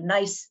they've got a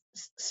nice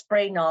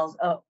spray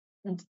nozzle,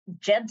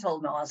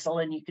 gentle nozzle,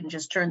 and you can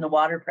just turn the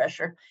water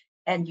pressure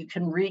and you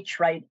can reach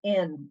right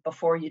in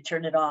before you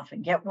turn it off,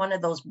 and get one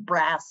of those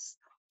brass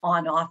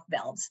on-off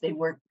valves. They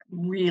work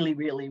really,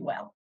 really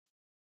well.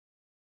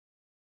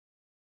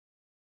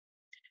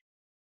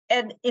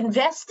 And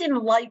invest in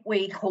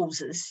lightweight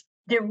hoses.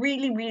 They're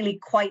really, really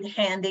quite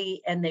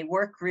handy, and they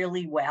work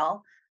really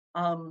well.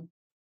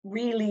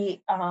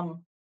 Really,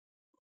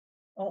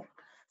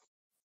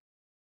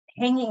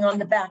 hanging on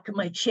the back of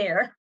my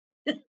chair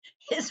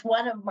is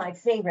one of my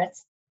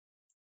favorites.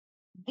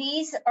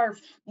 These are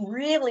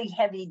really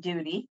heavy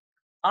duty.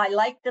 I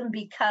like them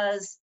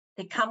because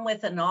they come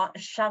with a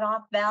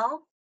shut-off valve,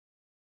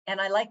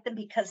 and I like them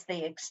because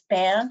they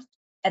expand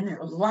and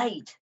they're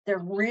light. They're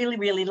really,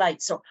 really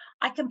light. So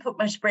I can put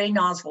my spray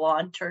nozzle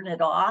on, turn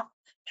it off,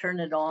 turn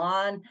it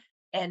on,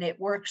 and it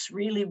works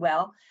really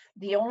well.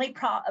 The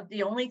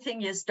only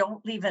thing is,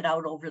 don't leave it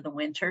out over the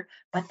winter,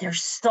 but they're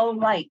so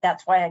light.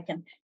 That's why I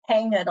can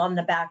hang it on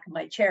the back of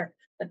my chair.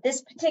 But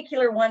this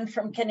particular one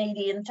from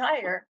Canadian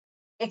Tire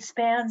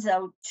expands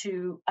out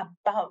to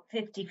about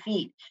 50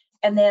 feet.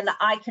 And then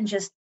I can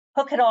just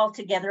hook it all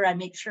together. I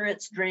make sure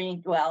it's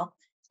drained well.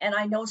 And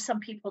I know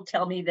some people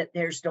tell me that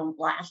theirs don't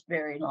last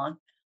very long,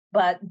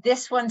 but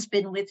this one's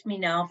been with me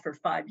now for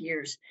 5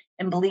 years.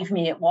 And believe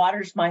me, it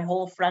waters my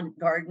whole front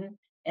garden.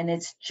 And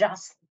it's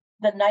just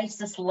the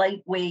nicest,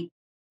 lightweight,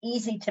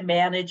 easy to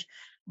manage.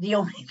 The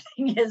only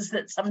thing is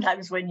that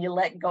sometimes when you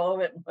let go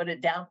of it and put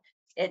it down,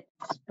 it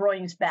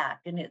springs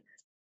back, and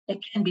it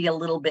can be a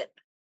little bit,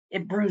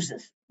 it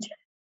bruises.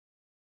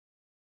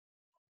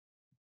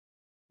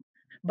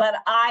 But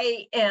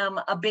I am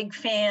a big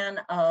fan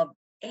of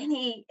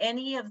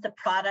any of the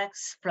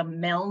products from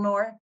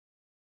Melnor.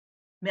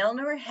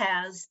 Melnor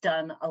has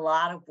done a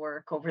lot of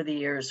work over the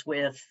years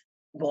with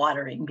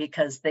watering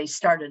because they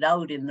started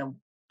out in the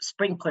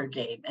sprinkler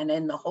game and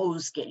in the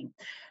hose game.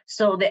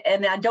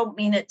 And I don't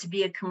mean it to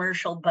be a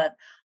commercial, but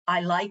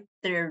I like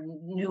their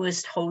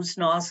newest hose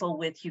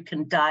nozzle you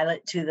can dial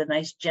it to the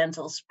nice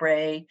gentle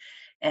spray,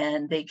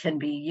 and they can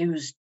be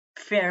used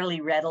fairly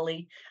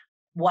readily.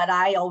 What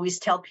I always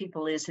tell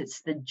people is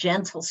it's the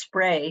gentle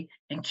spray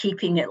and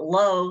keeping it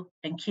low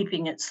and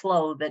keeping it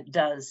slow that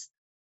does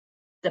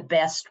the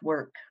best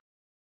work.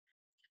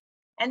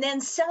 And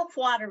then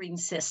self-watering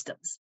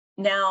systems.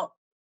 Now,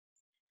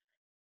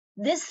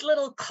 this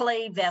little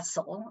clay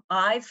vessel,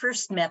 I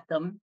first met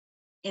them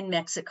in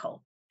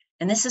Mexico,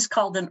 and this is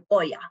called an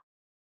olla.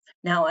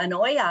 Now, an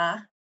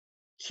olla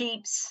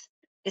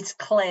it's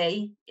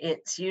clay.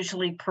 It's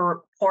usually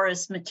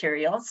porous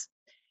materials.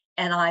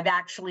 And I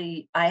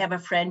have a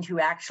friend who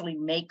actually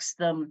makes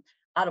them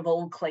out of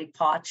old clay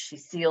pots. She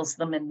seals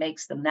them and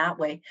makes them that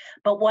way.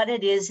 But what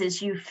it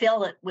is you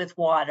fill it with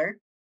water,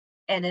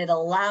 and it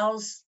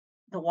allows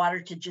the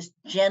water to just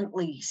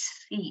gently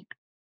seep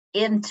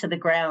into the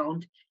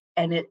ground.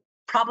 And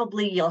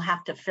you'll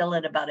have to fill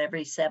it about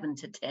every 7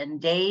 to 10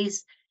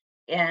 days.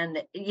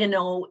 And,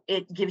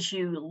 it gives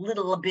you a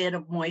little bit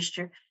of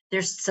moisture.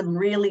 There's some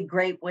really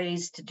great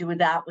ways to do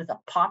that with a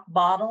pop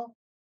bottle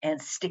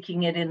and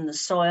sticking it in the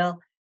soil.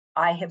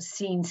 I have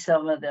seen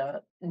some of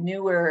the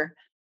newer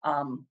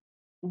um,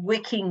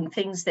 wicking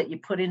things that you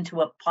put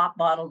into a pop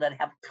bottle that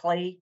have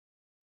clay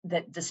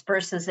that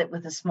disperses it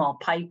with a small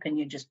pipe, and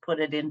you just put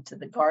it into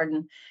the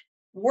garden.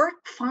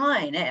 Worked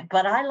fine,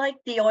 but I like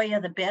the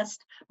Oya the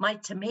best. My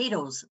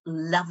tomatoes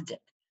loved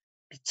it.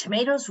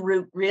 Tomatoes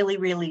root really,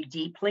 really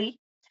deeply.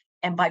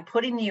 And by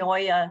putting the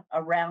Oya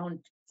around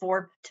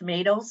 4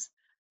 tomatoes,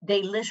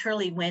 they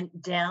literally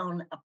went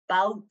down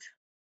about,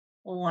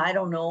 oh, I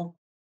don't know.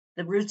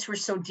 The roots were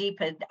so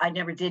deep, and I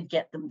never did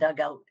get them dug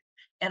out.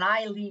 And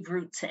I leave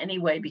roots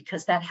anyway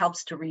because that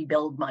helps to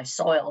rebuild my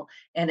soil,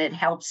 and it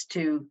helps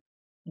to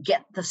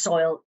get the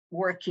soil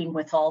working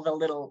with all the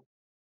little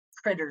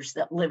critters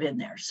that live in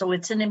there. So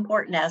it's an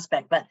important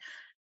aspect. But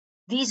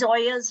these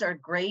Oyas are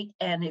great.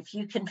 And if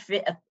you can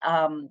fit,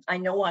 I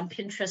know on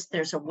Pinterest,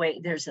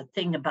 there's a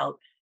thing about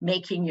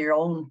making your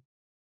own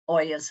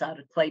Oyas out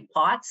of clay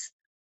pots,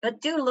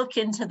 but do look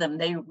into them.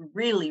 They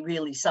really,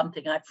 really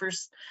something. I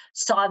first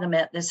saw them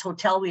at this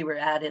hotel we were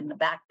at in the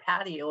back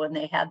patio, and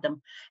they had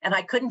them, and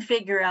I couldn't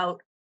figure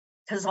out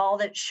because all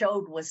that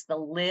showed was the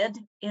lid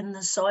in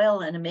the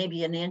soil and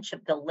maybe an inch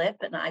of the lip.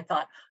 And I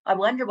thought, I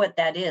wonder what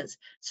that is.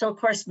 So, of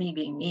course, me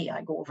being me,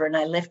 I go over and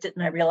I lift it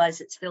and I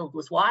realize it's filled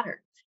with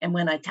water. And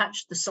when I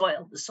touched the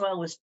soil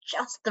was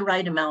just the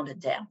right amount of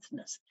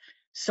dampness.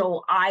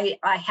 So I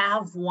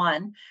have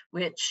one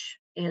which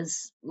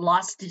is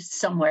lost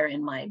somewhere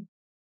in my,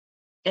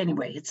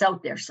 anyway, it's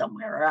out there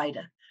somewhere. Or I'd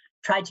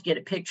tried to get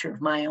a picture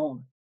of my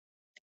own.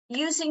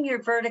 Using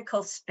your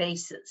vertical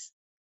spaces,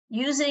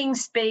 using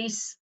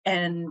space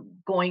and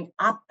going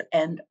up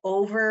and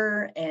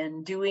over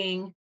and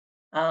doing,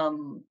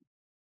 um,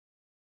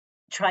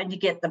 trying to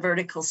get the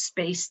vertical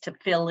space to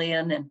fill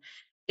in. And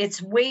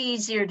it's way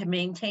easier to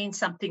maintain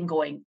something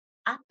going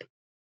up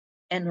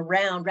and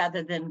around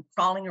rather than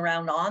crawling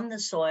around on the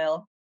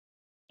soil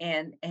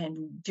and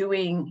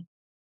doing,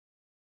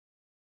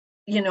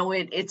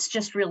 it's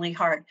just really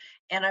hard.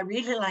 And I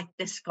really like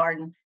this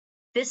garden.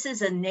 This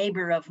is a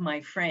neighbor of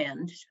my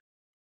friend,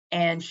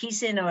 and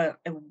he's in a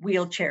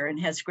wheelchair and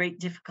has great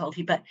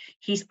difficulty, but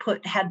he's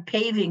had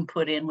paving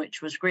put in,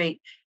 which was great.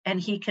 And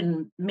he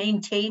can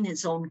maintain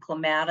his own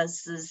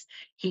clematis.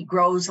 He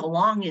grows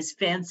along his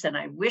fence, and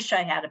I wish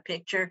I had a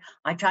picture.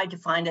 I tried to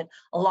find it.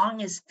 Along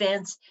his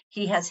fence,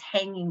 he has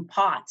hanging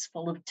pots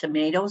full of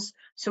tomatoes.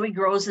 So he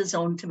grows his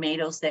own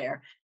tomatoes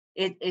there.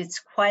 It's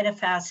quite a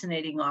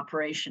fascinating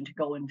operation to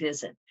go and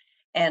visit.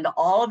 And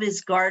all of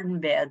his garden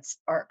beds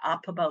are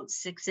up about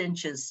 6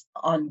 inches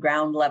on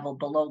ground level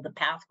below the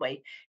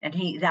pathway. And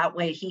that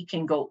way he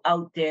can go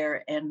out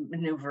there and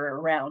maneuver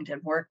around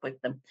and work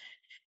with them.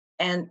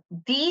 And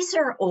these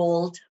are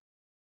old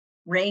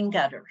rain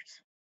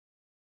gutters.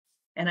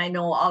 And I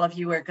know all of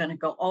you are going to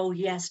go, oh,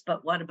 yes,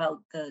 but what about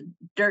the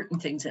dirt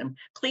and things in them?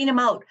 Clean them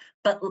out.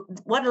 But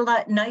what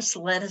a nice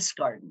lettuce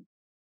garden.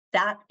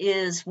 That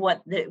is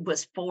what it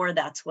was for.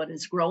 That's what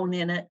is grown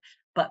in it.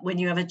 But when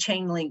you have a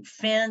chain link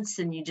fence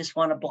and you just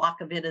want to block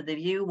a bit of the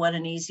view, what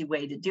an easy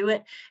way to do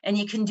it. And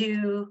you can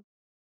do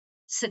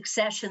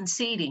succession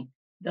seeding.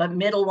 The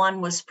middle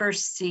one was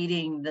first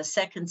seeding, the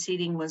second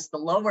seeding was the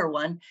lower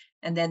one,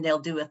 and then they'll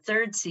do a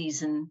third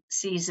seasoning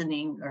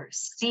or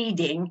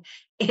seeding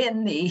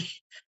in the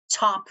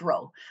top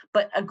row.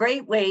 But a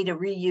great way to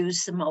reuse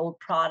some old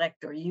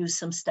product or use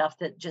some stuff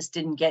that just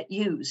didn't get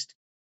used.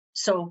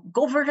 So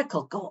go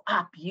vertical, go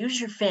up, use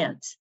your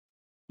fence,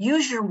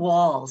 use your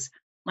walls.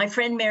 My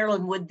friend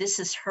Marilyn Wood, this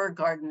is her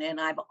garden, and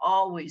I've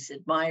always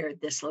admired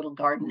this little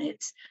garden.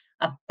 It's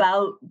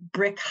about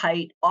brick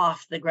height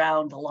off the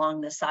ground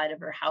along the side of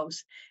her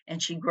house,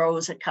 and she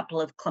grows a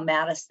couple of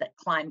clematis that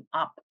climb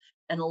up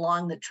and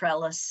along the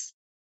trellis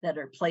that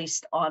are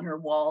placed on her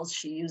walls.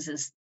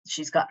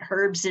 She's got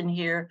herbs in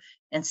here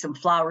and some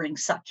flowering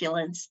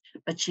succulents,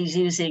 but she's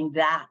using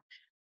that.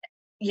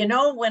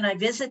 When I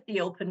visit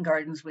the open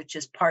gardens, which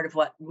is part of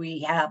what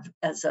we have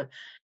as a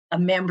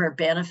member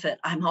benefit,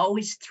 I'm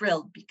always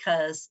thrilled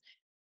because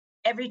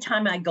every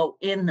time I go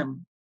in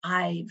them,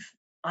 I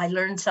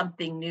learn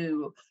something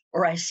new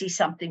or I see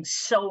something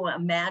so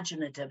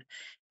imaginative.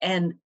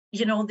 And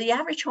the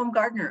average home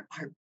gardener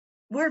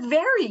we're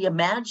very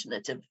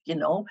imaginative,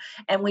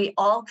 and we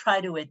all try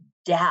to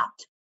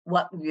adapt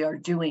what we are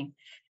doing.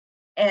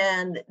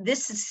 And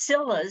this is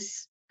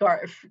Scylla's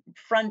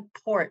front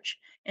porch,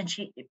 and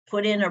she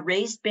put in a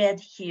raised bed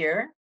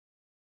here.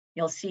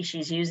 You'll see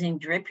she's using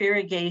drip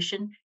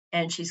irrigation,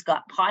 and she's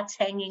got pots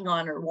hanging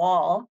on her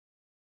wall.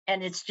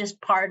 And it's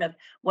just part of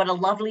what a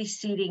lovely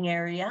seating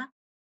area.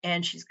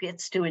 And she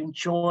gets to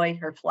enjoy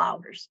her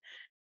flowers.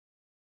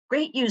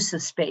 Great use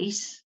of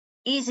space,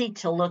 easy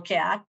to look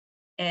at,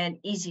 and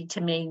easy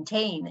to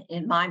maintain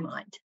in my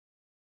mind.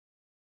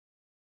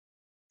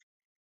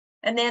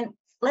 And then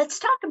let's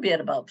talk a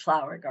bit about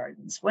flower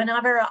gardens.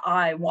 Whenever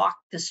I walk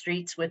the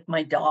streets with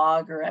my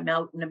dog or I'm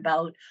out and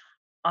about,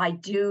 I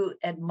do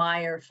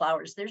admire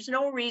flowers. There's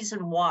no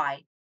reason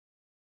why,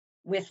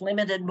 with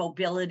limited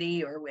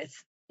mobility or with,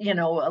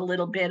 a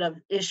little bit of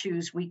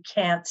issues, we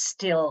can't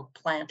still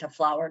plant a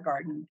flower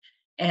garden.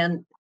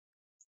 And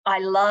I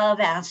love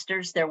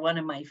asters. They're one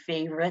of my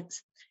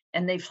favorites.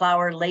 and they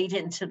flower late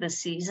into the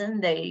season.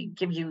 They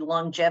give you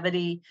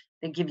longevity.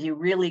 They give you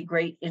really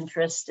great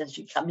interest as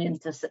you come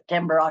into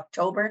September,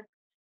 October.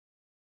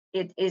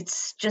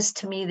 It's just,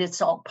 to me,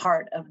 that's all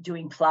part of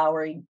doing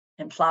flowering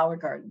and flower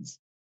gardens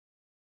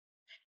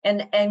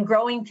and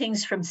growing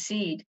things from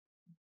seed.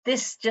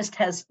 This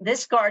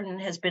garden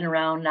has been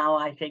around now,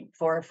 I think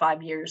 4 or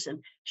 5 years,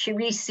 and she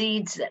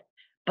reseeds it.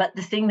 But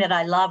the thing that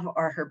I love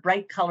are her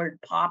bright colored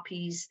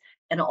poppies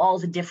and all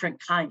the different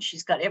kinds.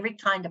 She's got every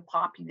kind of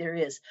poppy there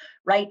is,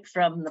 right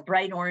from the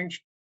bright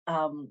orange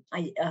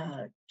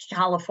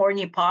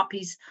California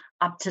poppies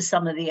up to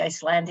some of the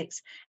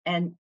Icelandics.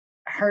 And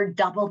her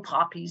double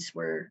poppies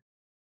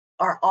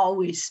are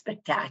always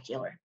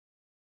spectacular.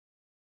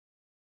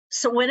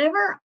 So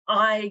whenever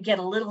I get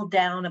a little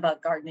down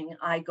about gardening,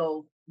 I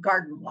go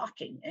garden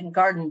walking and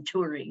garden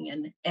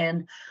touring,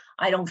 and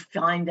I don't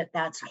find that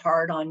that's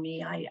hard on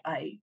me.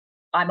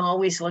 I'm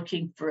always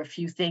looking for a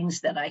few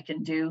things that I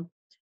can do.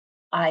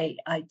 I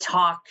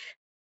talk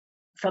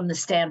from the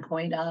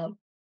standpoint of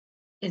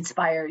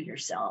inspire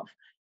yourself.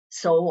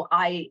 So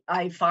I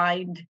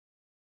find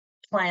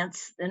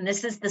plants, and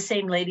this is the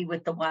same lady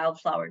with the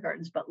wildflower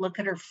gardens, but look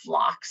at her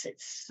phlox.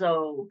 It's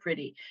so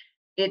pretty.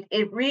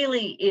 It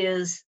really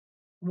is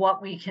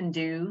what we can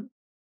do.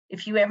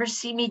 If you ever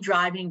see me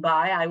driving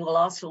by, I will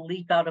also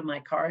leap out of my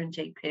car and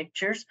take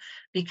pictures,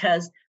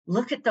 because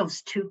look at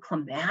those two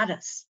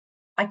clematis.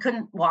 I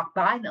couldn't walk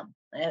by them,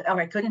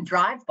 or I couldn't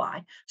drive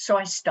by. So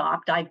I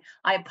stopped. I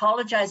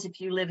apologize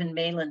if you live in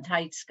Mayland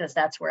Heights, because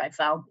that's where I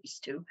found these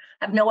two.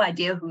 I have no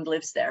idea who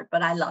lives there,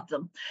 but I love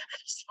them.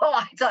 So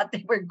I thought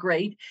they were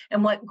great.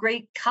 And what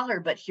great color.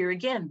 But here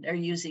again, they're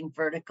using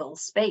vertical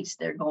space.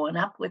 They're going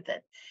up with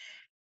it.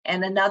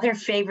 And another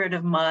favorite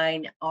of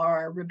mine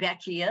are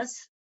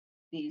Rebecchias,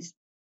 these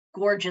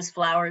gorgeous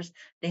flowers.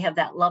 They have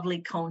that lovely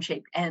cone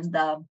shape. And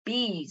the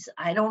bees,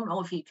 I don't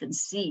know if you can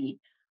see,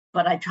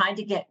 but I tried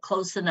to get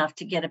close enough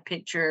to get a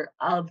picture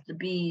of the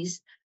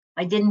bees.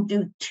 I didn't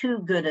do too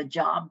good a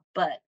job,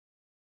 but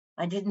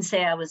I didn't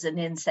say I was an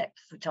insect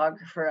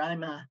photographer.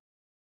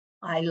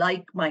 I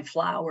like my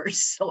flowers,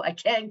 so I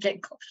can't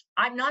get close.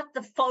 I'm not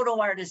the photo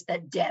artist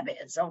that Deb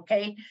is,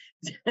 okay?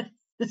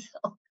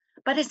 So,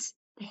 but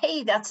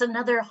hey, that's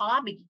another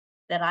hobby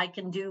that I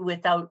can do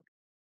without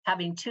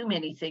having too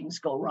many things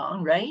go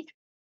wrong, right?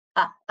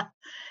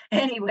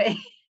 Anyway,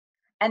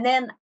 and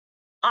then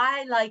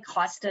I like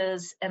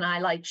hostas and I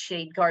like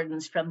shade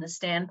gardens from the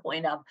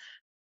standpoint of,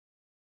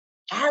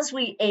 as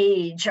we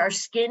age, our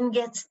skin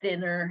gets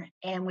thinner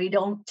and we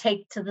don't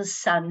take to the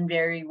sun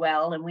very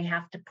well, and we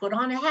have to put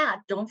on a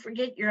hat. Don't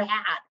forget your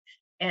hat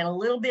and a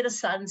little bit of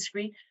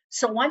sunscreen.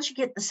 So once you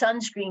get the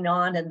sunscreen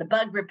on and the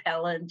bug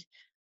repellent,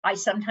 I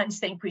sometimes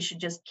think we should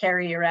just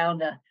carry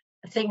around a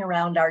thing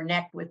around our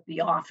neck with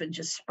the off and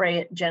just spray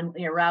it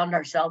gently around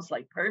ourselves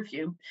like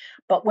perfume.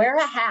 But wear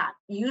a hat,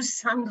 use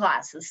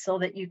sunglasses so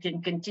that you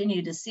can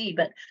continue to see.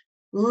 But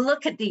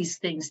look at these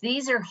things.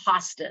 These are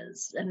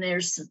hostas, and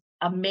there's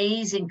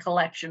amazing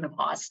collection of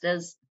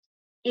hostas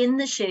in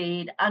the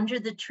shade under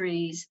the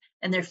trees,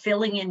 and they're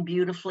filling in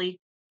beautifully.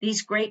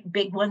 These great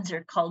big ones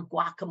are called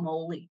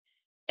guacamole.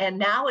 And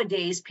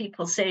nowadays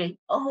people say,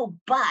 oh,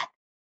 but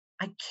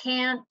I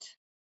can't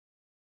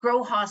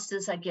grow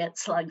hostas, I get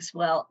slugs.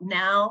 Well,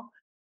 now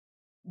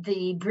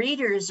the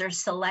breeders are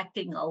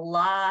selecting a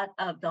lot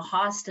of the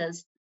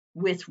hostas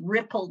with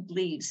rippled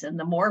leaves, and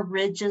the more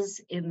ridges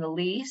in the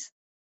leaves,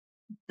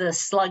 the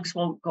slugs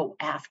won't go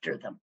after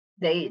them.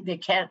 They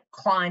can't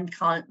climb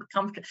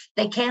comfortable.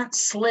 They can't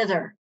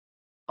slither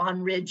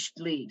on ridged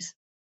leaves,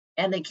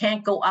 and they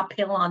can't go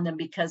uphill on them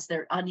because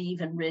they're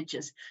uneven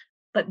ridges.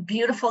 But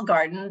beautiful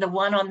garden. The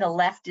one on the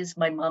left is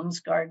my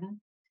mom's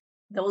garden.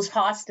 Those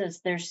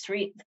hostas, there's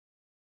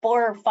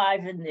 4 or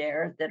 5 in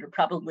there that are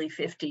probably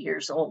 50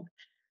 years old.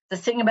 The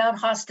thing about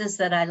hostas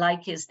that I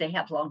like is they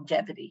have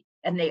longevity,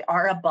 and they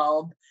are a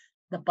bulb.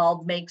 The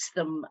bulb makes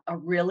them a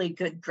really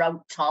good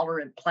drought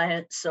tolerant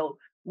plant. So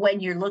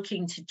when you're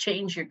looking to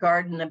change your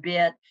garden a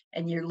bit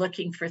and you're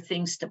looking for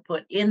things to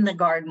put in the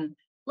garden,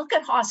 look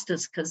at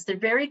hostas, because they're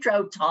very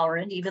drought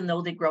tolerant, even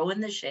though they grow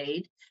in the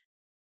shade.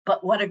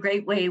 But what a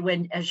great way,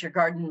 when as your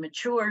garden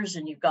matures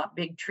and you've got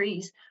big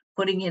trees,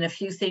 putting in a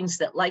few things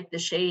that like the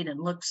shade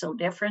and look so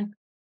different,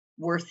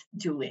 worth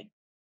doing.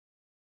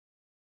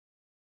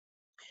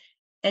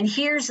 And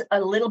here's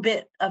a little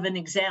bit of an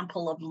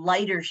example of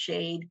lighter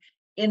shade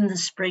in the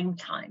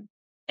springtime.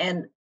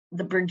 And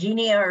the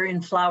Bergenia are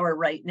in flower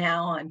right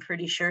now, I'm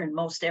pretty sure, in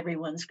most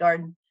everyone's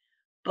garden.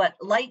 But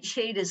light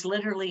shade is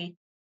literally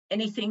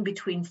anything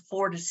between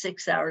 4 to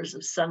 6 hours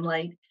of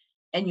sunlight,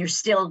 and you're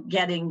still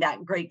getting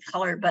that great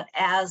color. But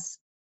as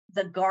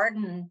the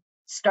garden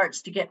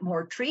starts to get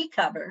more tree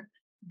cover,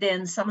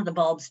 then some of the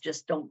bulbs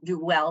just don't do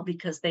well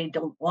because they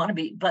don't want to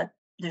be, but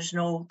there's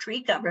no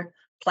tree cover.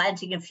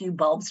 Planting a few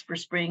bulbs for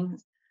spring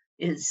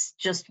is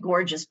just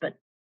gorgeous. But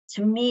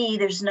to me,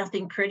 there's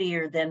nothing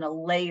prettier than a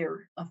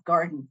layer of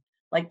garden.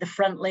 Like the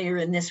front layer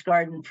in this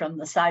garden from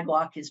the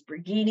sidewalk is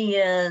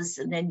Bergenias,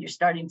 and then you're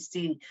starting to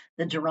see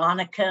the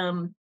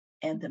Doronicum,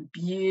 and the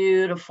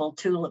beautiful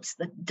tulips,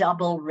 the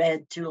double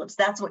red tulips.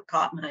 That's what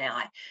caught my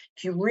eye.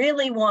 If you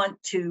really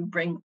want to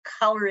bring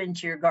color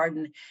into your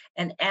garden,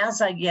 and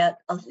as I get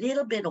a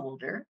little bit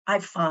older, I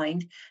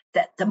find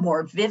that the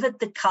more vivid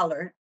the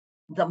color,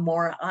 the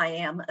more I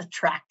am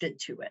attracted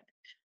to it.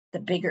 The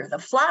bigger the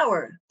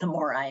flower, the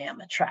more I am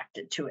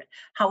attracted to it.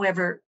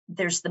 However,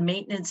 there's the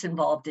maintenance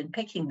involved in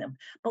picking them.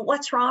 But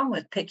what's wrong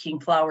with picking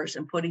flowers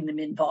and putting them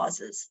in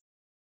vases?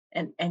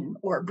 And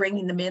or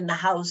bringing them in the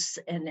house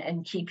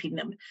and keeping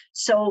them.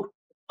 So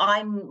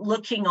I'm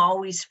looking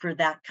always for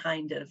that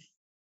kind of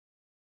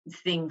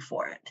thing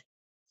for it.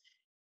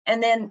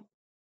 And then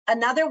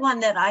another one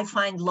that I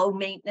find low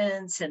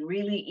maintenance and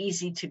really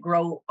easy to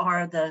grow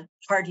are the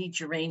hardy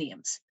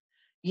geraniums.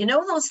 You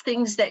know those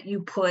things that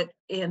you put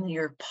in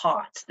your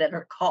pots that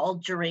are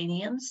called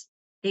geraniums?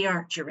 They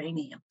aren't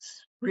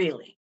geraniums,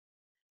 really.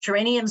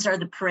 Geraniums are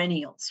the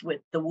perennials with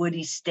the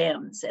woody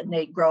stems, and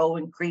they grow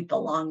and creep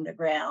along the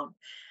ground.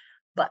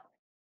 But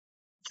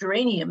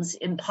geraniums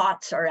in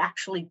pots are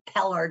actually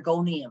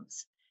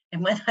pelargoniums.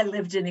 And when I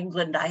lived in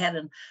England, I had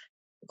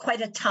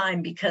quite a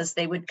time because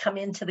they would come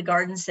into the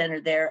garden center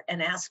there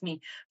and ask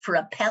me for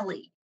a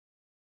pelly.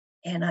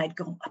 And I'd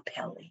go, a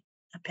pelly,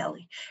 a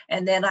pelly.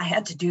 And then I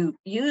had to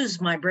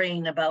use my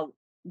brain about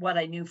what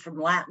I knew from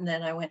Latin.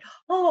 And I went,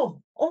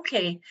 oh,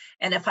 okay.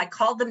 And if I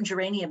called them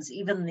geraniums,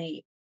 even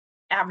the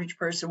average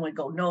person would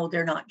go, no,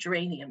 they're not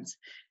geraniums.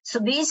 So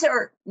these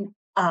are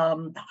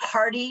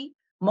hardy.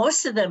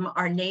 Most of them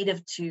are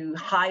native to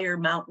higher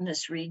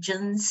mountainous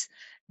regions.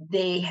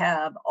 They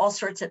have all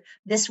sorts of,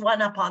 this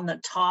one up on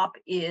the top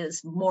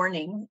is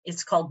morning.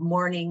 It's called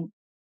morning,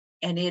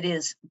 and it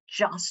is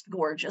just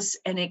gorgeous,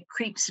 and it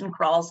creeps and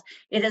crawls.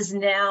 It has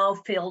now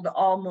filled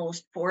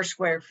almost 4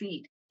 square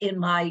feet in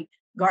my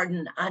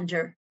garden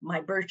under my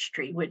birch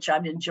tree, which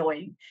I'm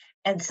enjoying.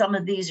 And some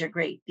of these are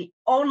great. The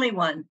only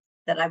one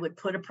that I would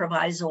put a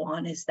proviso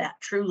on is that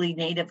truly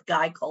native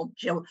guy called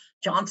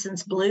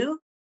Johnson's Blue.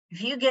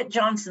 If you get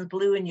Johnson's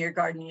Blue in your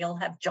garden, you'll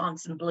have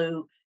Johnson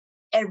Blue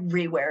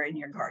everywhere in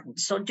your garden.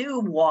 So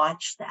do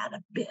watch that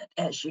a bit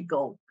as you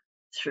go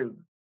through.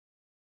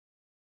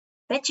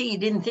 Bet you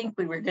didn't think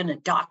we were going to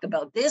talk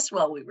about this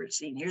while we were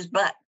seniors,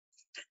 but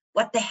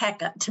what the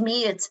heck? To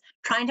me, it's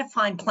trying to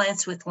find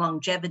plants with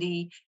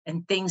longevity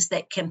and things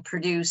that can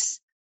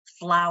produce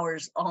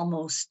flowers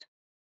almost,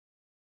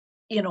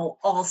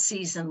 all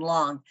season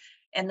long.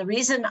 And the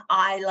reason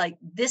I like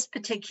this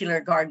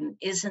particular garden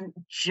isn't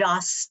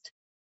just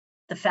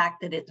the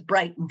fact that it's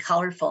bright and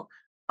colorful.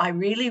 I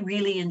really,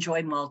 really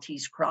enjoy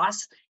Maltese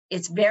Cross.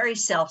 It's very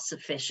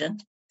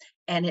self-sufficient,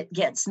 and it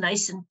gets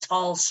nice and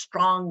tall,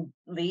 strong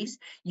leaves.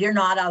 You're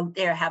not out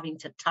there having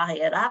to tie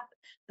it up.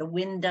 The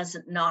wind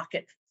doesn't knock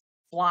it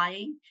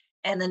flying.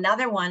 And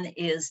another one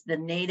is the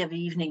native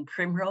evening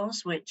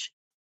primrose, which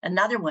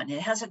another one,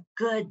 it has a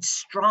good,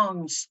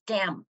 strong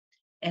stem,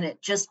 and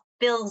it just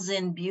fills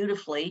in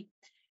beautifully.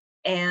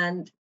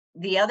 And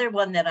the other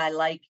one that I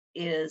like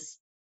is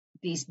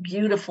these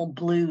beautiful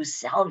blue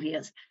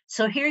salvias.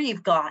 So here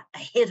you've got a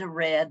hit of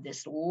red,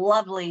 this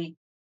lovely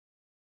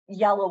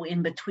yellow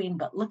in between,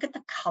 but look at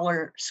the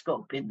color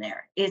scope in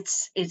there.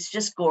 It's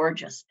just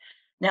gorgeous.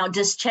 Now,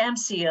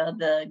 Deschampsia,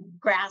 the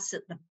grass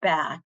at the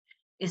back,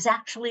 is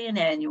actually an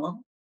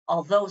annual,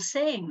 although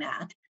saying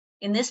that,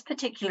 in this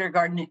particular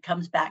garden, it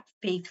comes back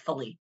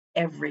faithfully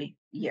every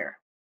year.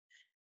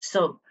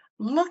 So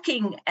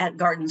looking at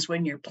gardens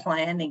when you're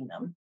planning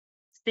them,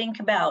 think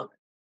about,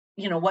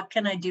 what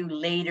can I do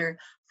later?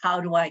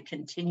 How do I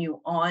continue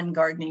on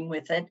gardening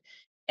with it?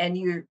 And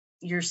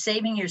you're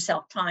saving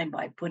yourself time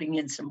by putting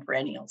in some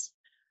perennials.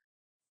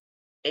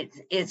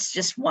 It's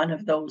just one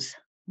of those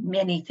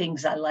many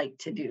things I like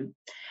to do.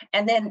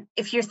 And then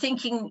if you're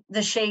thinking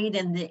the shade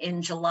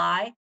in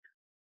July,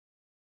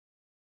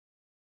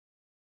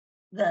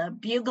 the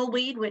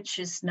bugleweed, which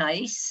is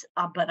nice,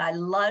 but I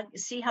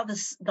see how the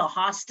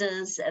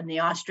hostas and the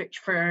ostrich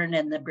fern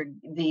and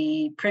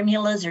the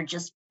primulas are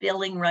just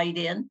filling right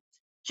in,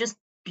 just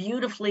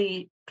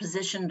beautifully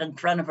positioned in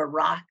front of a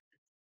rock.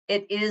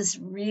 It is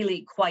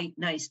really quite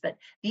nice, but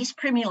these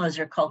primulas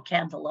are called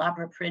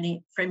candelabra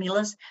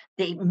primulas.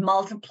 They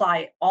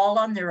multiply all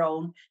on their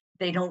own.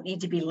 They don't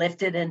need to be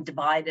lifted and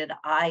divided.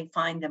 I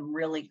find them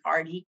really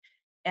hardy,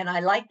 and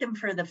I like them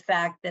for the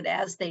fact that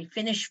as they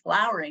finish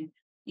flowering,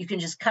 you can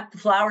just cut the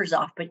flowers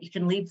off, but you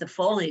can leave the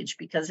foliage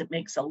because it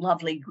makes a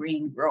lovely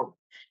green growth,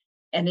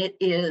 and it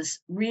is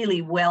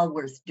really well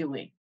worth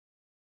doing.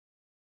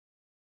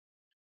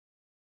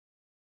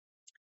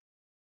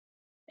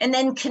 And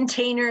then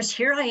containers,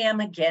 here I am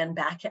again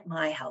back at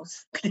my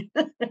house,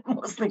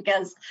 mostly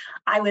because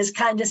I was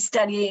kind of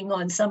studying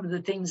on some of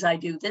the things I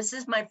do. This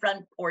is my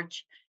front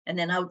porch, and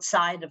then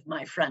outside of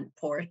my front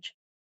porch.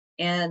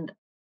 And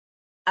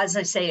as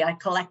I say, I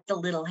collect the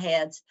little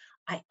heads.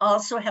 I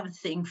also have a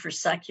thing for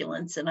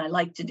succulents, and I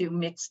like to do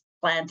mixed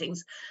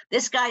plantings.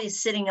 This guy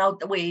is sitting out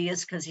the way he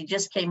is because he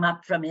just came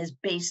up from his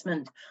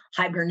basement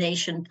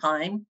hibernation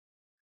time.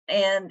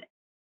 And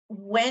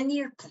when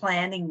you're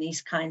planning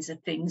these kinds of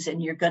things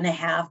and you're going to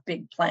have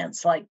big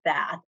plants like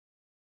that,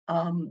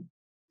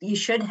 you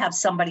should have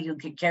somebody who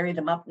could carry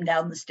them up and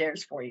down the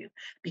stairs for you,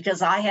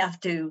 because I have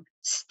to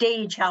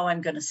stage how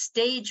I'm going to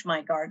stage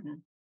my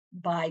garden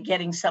by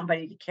getting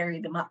somebody to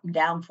carry them up and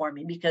down for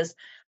me. Because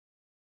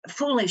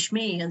foolish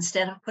me,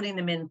 instead of putting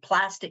them in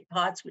plastic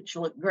pots, which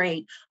look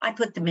great, I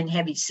put them in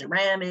heavy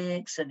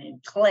ceramics and in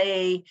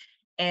clay.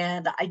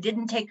 And I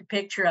didn't take a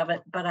picture of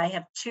it, but I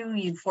have two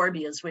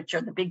euphorbias, which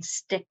are the big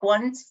stick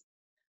ones.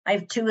 I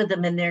have two of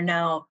them, and they're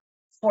now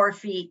 4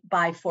 feet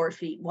by 4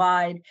 feet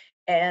wide.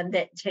 And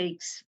it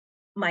takes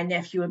my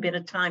nephew a bit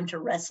of time to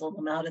wrestle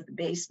them out of the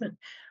basement.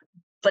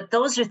 But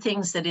those are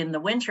things that in the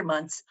winter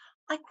months,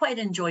 I quite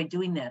enjoy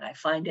doing that. I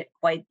find it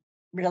quite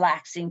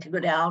relaxing to go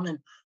down and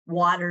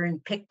water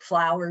and pick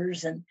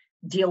flowers and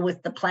deal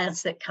with the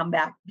plants that come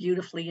back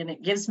beautifully. And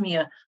it gives me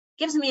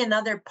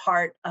another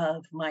part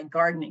of my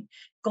gardening.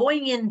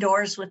 Going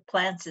indoors with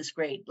plants is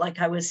great. Like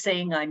I was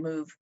saying, I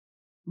move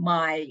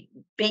my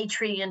bay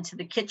tree into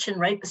the kitchen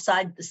right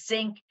beside the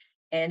sink,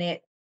 and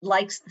it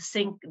likes the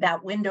sink,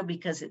 that window,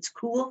 because it's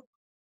cool,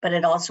 but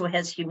it also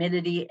has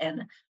humidity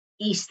and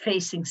east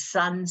facing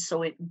sun,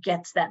 so it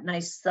gets that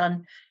nice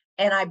sun.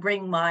 And I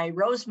bring my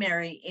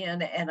rosemary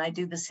in and I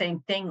do the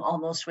same thing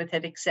almost with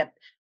it, except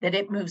that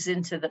it moves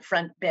into the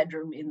front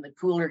bedroom in the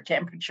cooler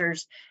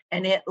temperatures,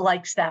 and it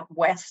likes that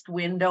west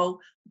window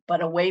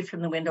but away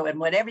from the window. And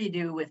whatever you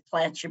do with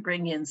plants you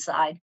bring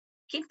inside,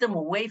 keep them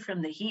away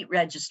from the heat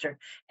register,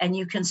 and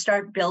you can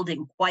start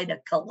building quite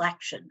a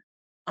collection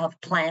of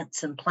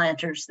plants and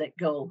planters that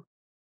go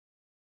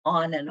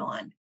on and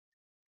on.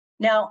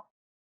 Now,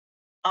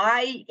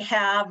 I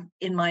have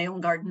in my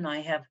own garden,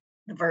 I have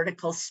the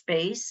vertical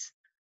space.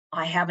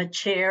 I have a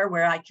chair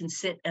where I can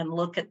sit and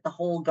look at the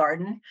whole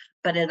garden,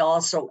 but it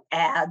also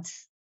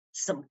adds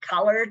some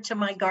color to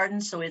my garden.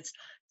 So it's,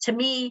 to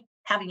me,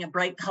 having a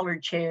bright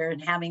colored chair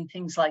and having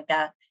things like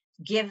that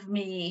give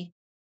me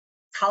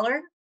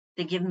color,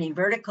 they give me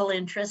vertical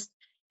interest,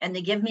 and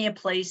they give me a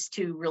place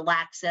to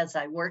relax as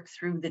I work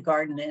through the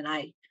garden and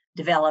I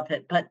develop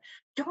it. But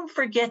don't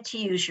forget to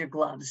use your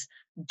gloves.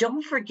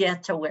 Don't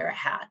forget to wear a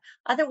hat.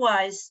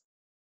 Otherwise,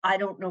 I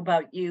don't know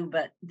about you,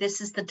 but this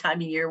is the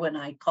time of year when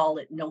I call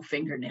it no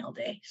fingernail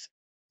days,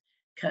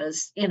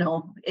 because,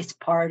 it's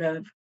part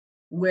of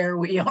where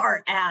we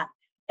are at.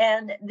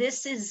 And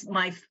this is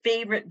my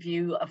favorite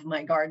view of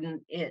my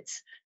garden.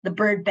 It's the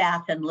bird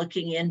bath and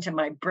looking into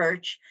my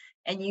birch.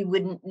 And you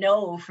wouldn't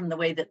know from the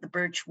way that the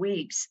birch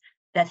weeps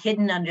that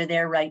hidden under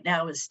there right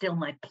now is still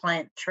my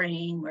plant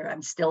train, where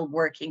I'm still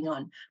working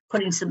on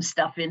putting some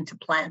stuff into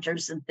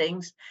planters and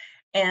things.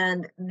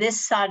 And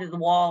this side of the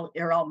wall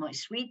are all my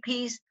sweet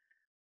peas,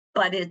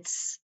 but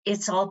it's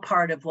all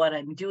part of what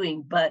I'm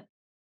doing. But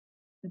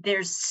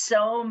there's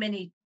so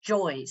many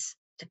joys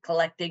to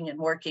collecting and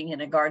working in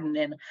a garden.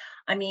 And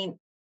I mean,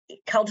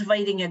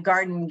 cultivating a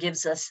garden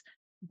gives us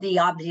the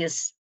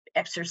obvious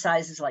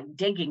exercises like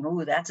digging.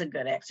 Ooh, that's a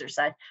good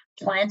exercise.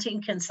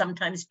 Planting can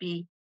sometimes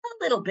be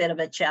a little bit of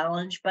a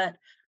challenge, but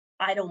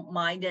I don't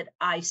mind it.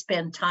 I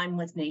spend time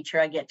with nature.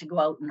 I get to go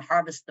out and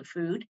harvest the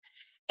food.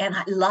 And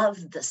I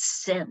love the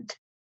scent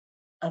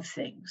of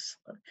things.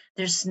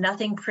 There's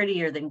nothing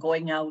prettier than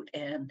going out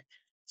and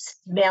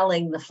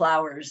smelling the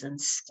flowers and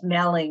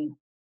smelling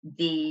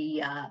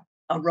the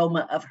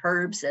aroma of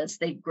herbs as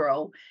they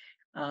grow.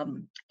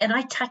 And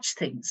I touch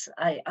things.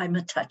 I'm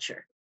a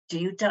toucher. Do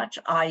you touch?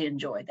 I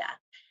enjoy that.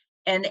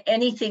 And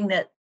anything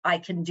that I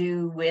can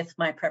do with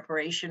my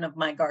preparation of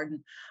my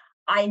garden.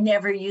 I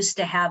never used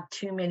to have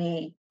too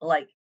many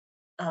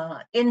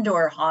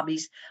indoor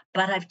hobbies,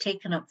 but I've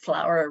taken up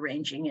flower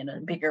arranging in a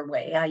bigger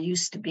way.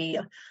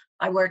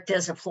 I worked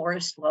as a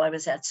florist while I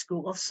was at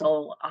school,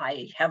 so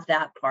I have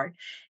that part.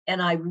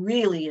 And I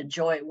really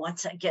enjoy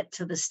once I get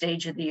to the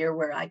stage of the year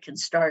where I can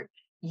start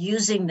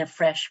using the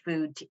fresh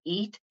food to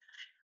eat.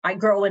 I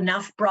grow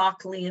enough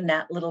broccoli in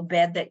that little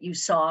bed that you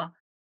saw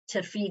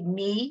to feed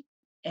me,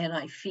 and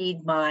I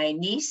feed my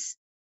niece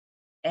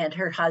and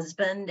her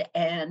husband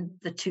and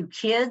the two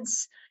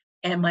kids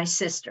and my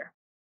sister.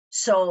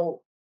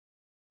 So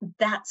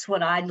that's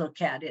what I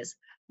look at, is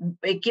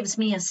it gives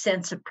me a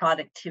sense of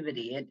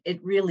productivity. It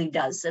really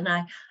does. And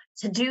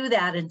to do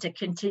that and to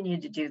continue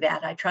to do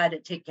that, I try to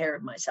take care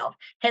of myself.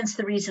 Hence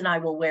the reason I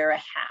will wear a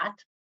hat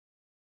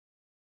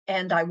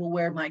and I will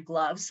wear my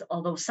gloves,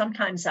 although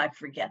sometimes I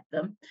forget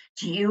them.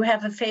 Do you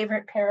have a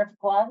favorite pair of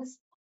gloves?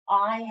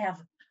 I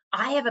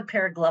have a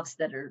pair of gloves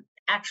that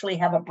actually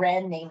have a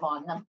brand name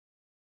on them.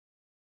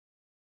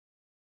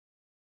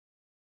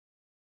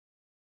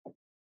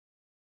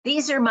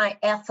 These are my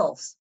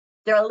Ethels.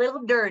 They're a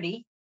little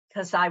dirty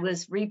because I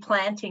was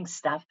replanting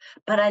stuff,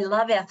 but I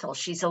love Ethel.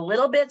 She's a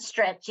little bit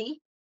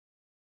stretchy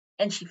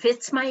and she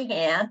fits my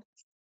hand,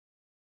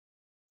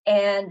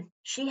 and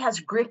she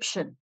has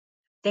gription.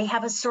 They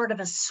have a sort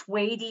of a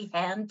suede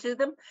hand to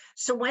them.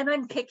 So when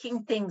I'm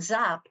picking things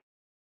up,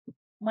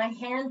 my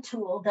hand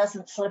tool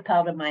doesn't slip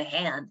out of my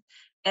hand.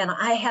 And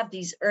I have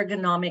these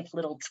ergonomic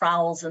little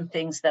trowels and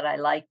things that I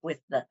like with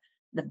the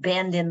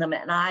bend in them.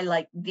 And I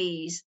like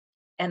these.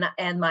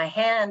 and my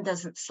hand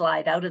doesn't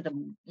slide out of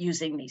them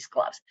using these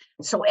gloves.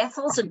 So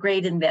Ethel's a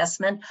great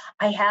investment.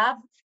 I have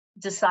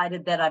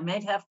decided that I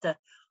might have to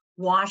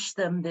wash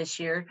them this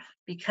year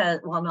because,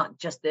 well, not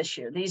just this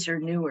year, these are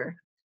newer.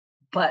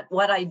 But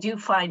what I do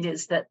find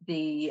is that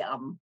the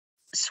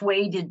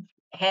suede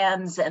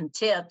hands and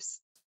tips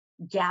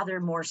gather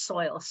more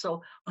soil.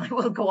 So I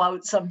will go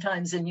out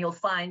sometimes and you'll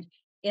find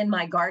in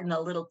my garden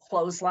a little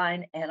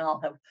clothesline, and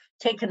I'll have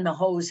taken the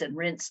hose and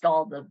rinsed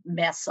all the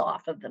mess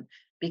off of them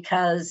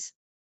because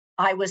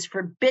I was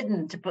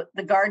forbidden to put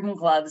the garden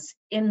gloves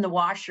in the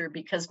washer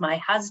because my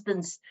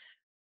husband's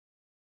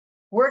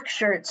work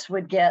shirts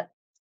would get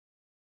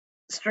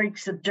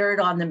streaks of dirt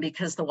on them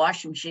because the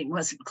washing machine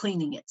wasn't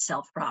cleaning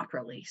itself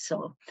properly.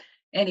 So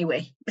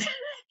anyway,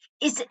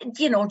 it's,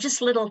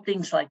 just little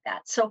things like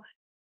that. So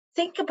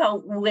think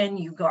about when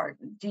you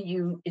garden. Do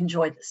you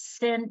enjoy the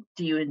scent?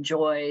 Do you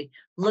enjoy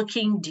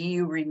looking? Do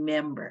you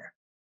remember?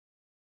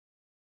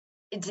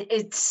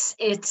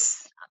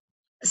 It's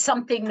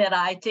something that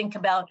I think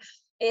about.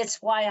 It's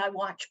why I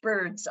watch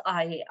birds.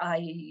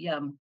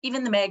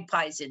 Even the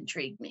magpies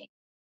intrigue me.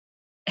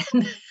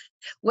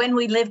 When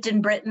we lived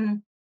in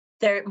Britain,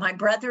 my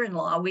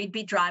brother-in-law, we'd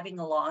be driving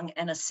along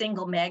and a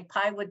single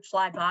magpie would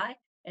fly by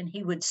and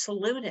he would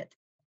salute it.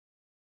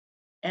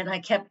 And I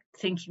kept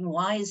thinking,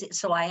 why is it?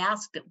 So I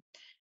asked him.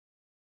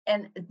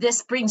 And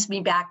this brings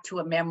me back to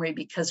a memory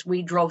because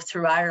we drove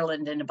through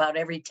Ireland and about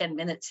every 10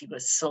 minutes he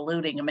was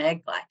saluting a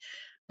magpie.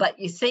 But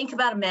you think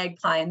about a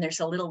magpie and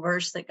there's a little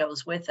verse that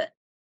goes with it.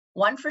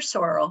 1 for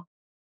sorrow,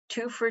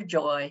 2 for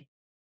joy,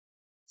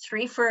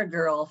 3 for a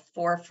girl,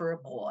 4 for a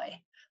boy,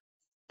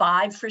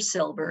 5 for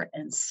silver,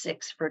 and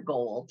 6 for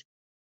gold.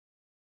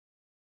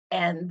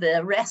 And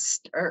the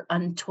rest are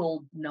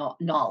untold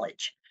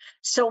knowledge.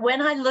 So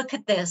when I look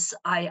at this,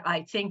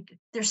 I think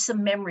there's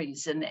some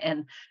memories.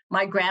 And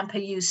my grandpa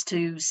used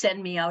to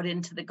send me out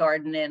into the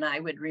garden, and I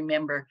would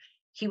remember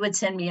he would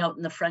send me out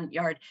in the front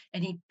yard,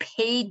 and he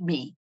paid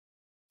me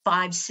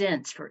 5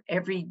 cents for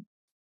every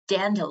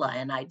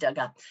dandelion I dug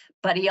up.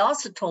 But he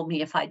also told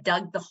me if I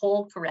dug the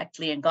hole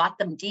correctly and got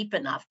them deep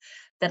enough,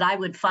 that I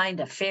would find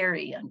a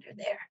fairy under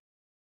there.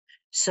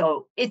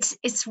 So it's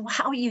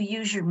how you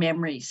use your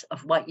memories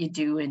of what you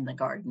do in the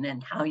garden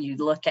and how you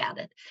look at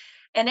it.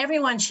 And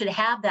everyone should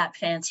have that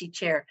fancy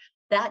chair.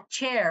 That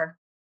chair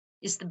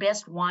is the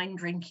best wine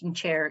drinking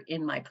chair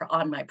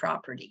on my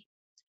property.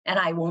 And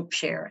I won't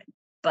share it,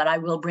 but I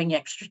will bring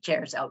extra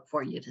chairs out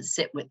for you to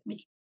sit with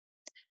me.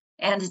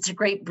 And it's a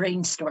great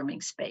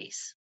brainstorming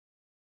space.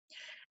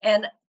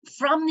 And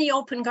from the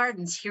open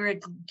gardens here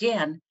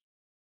again,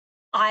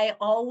 I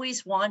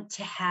always want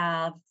to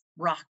have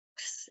rocks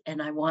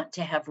and I want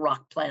to have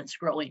rock plants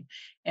growing.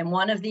 And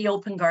one of the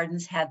open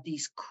gardens had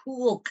these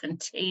cool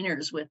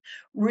containers with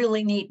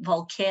really neat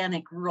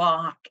volcanic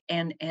rock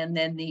and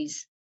then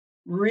these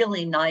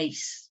really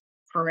nice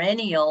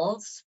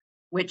perennials,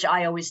 which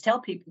I always tell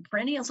people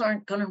perennials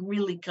aren't going to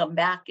really come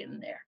back in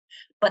there,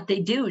 but they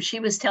do. She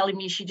was telling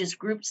me she just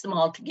groups them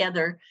all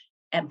together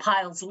and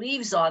piles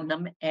leaves on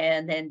them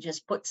and then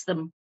just puts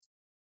them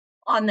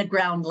on the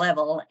ground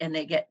level and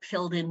they get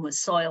filled in with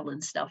soil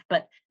and stuff.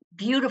 But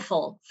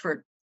beautiful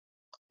for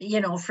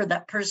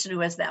that person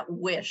who has that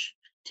wish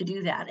to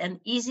do that, and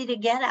easy to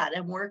get at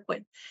and work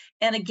with.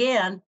 And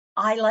again,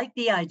 I like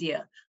the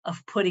idea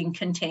of putting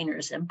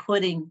containers and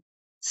putting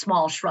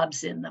small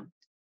shrubs in them.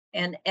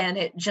 And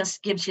it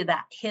just gives you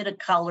that hit of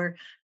color.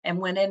 And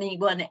when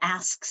anyone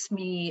asks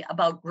me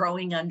about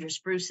growing under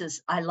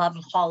spruces, I love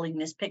hauling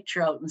this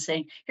picture out and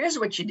saying, here's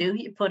what you do.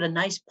 You put a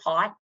nice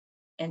pot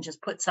and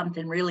just put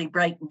something really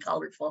bright and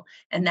colorful,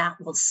 and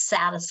that will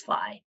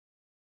satisfy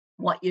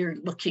what you're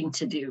looking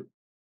to do.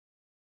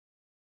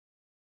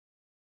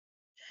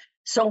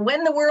 So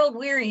when the world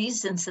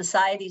wearies and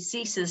society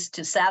ceases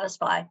to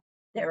satisfy,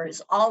 there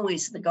is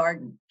always the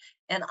garden.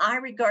 And I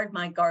regard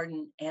my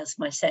garden as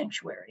my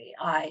sanctuary.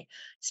 I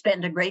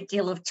spend a great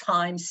deal of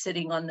time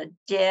sitting on the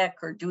deck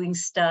or doing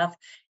stuff.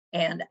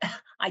 And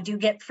I do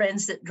get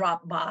friends that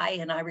drop by,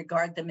 and I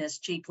regard them as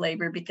cheap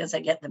labor because I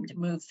get them to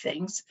move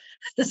things.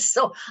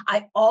 So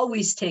I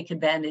always take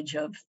advantage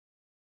of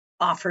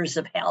offers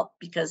of help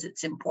because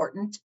it's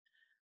important.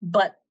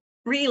 But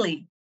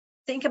really,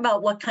 think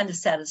about what kind of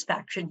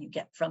satisfaction you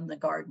get from the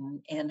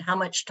garden and how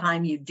much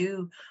time you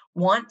do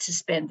want to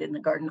spend in the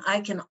garden.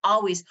 I can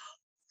always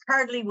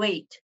hardly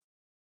wait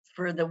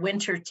for the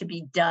winter to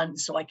be done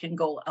so I can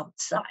go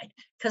outside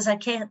because I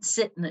can't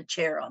sit in a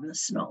chair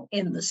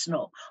in the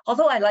snow.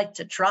 Although I like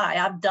to try,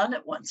 I've done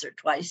it once or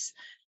twice.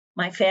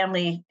 My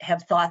family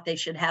have thought they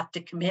should have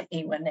to commit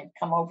me when they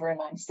come over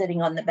and I'm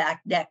sitting on the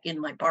back deck in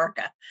my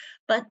parka,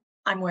 but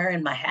I'm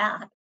wearing my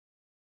hat.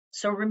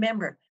 So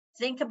remember,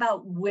 think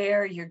about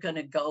where you're going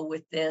to go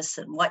with this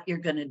and what you're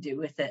going to do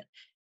with it.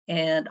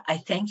 And I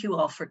thank you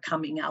all for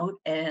coming out.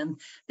 And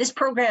this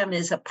program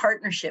is a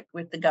partnership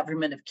with the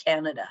Government of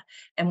Canada,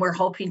 and we're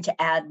hoping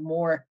to add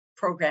more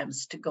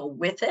programs to go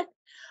with it.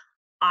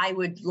 I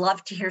would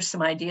love to hear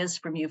some ideas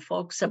from you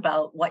folks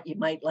about what you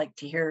might like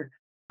to hear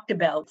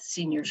about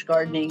seniors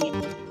gardening.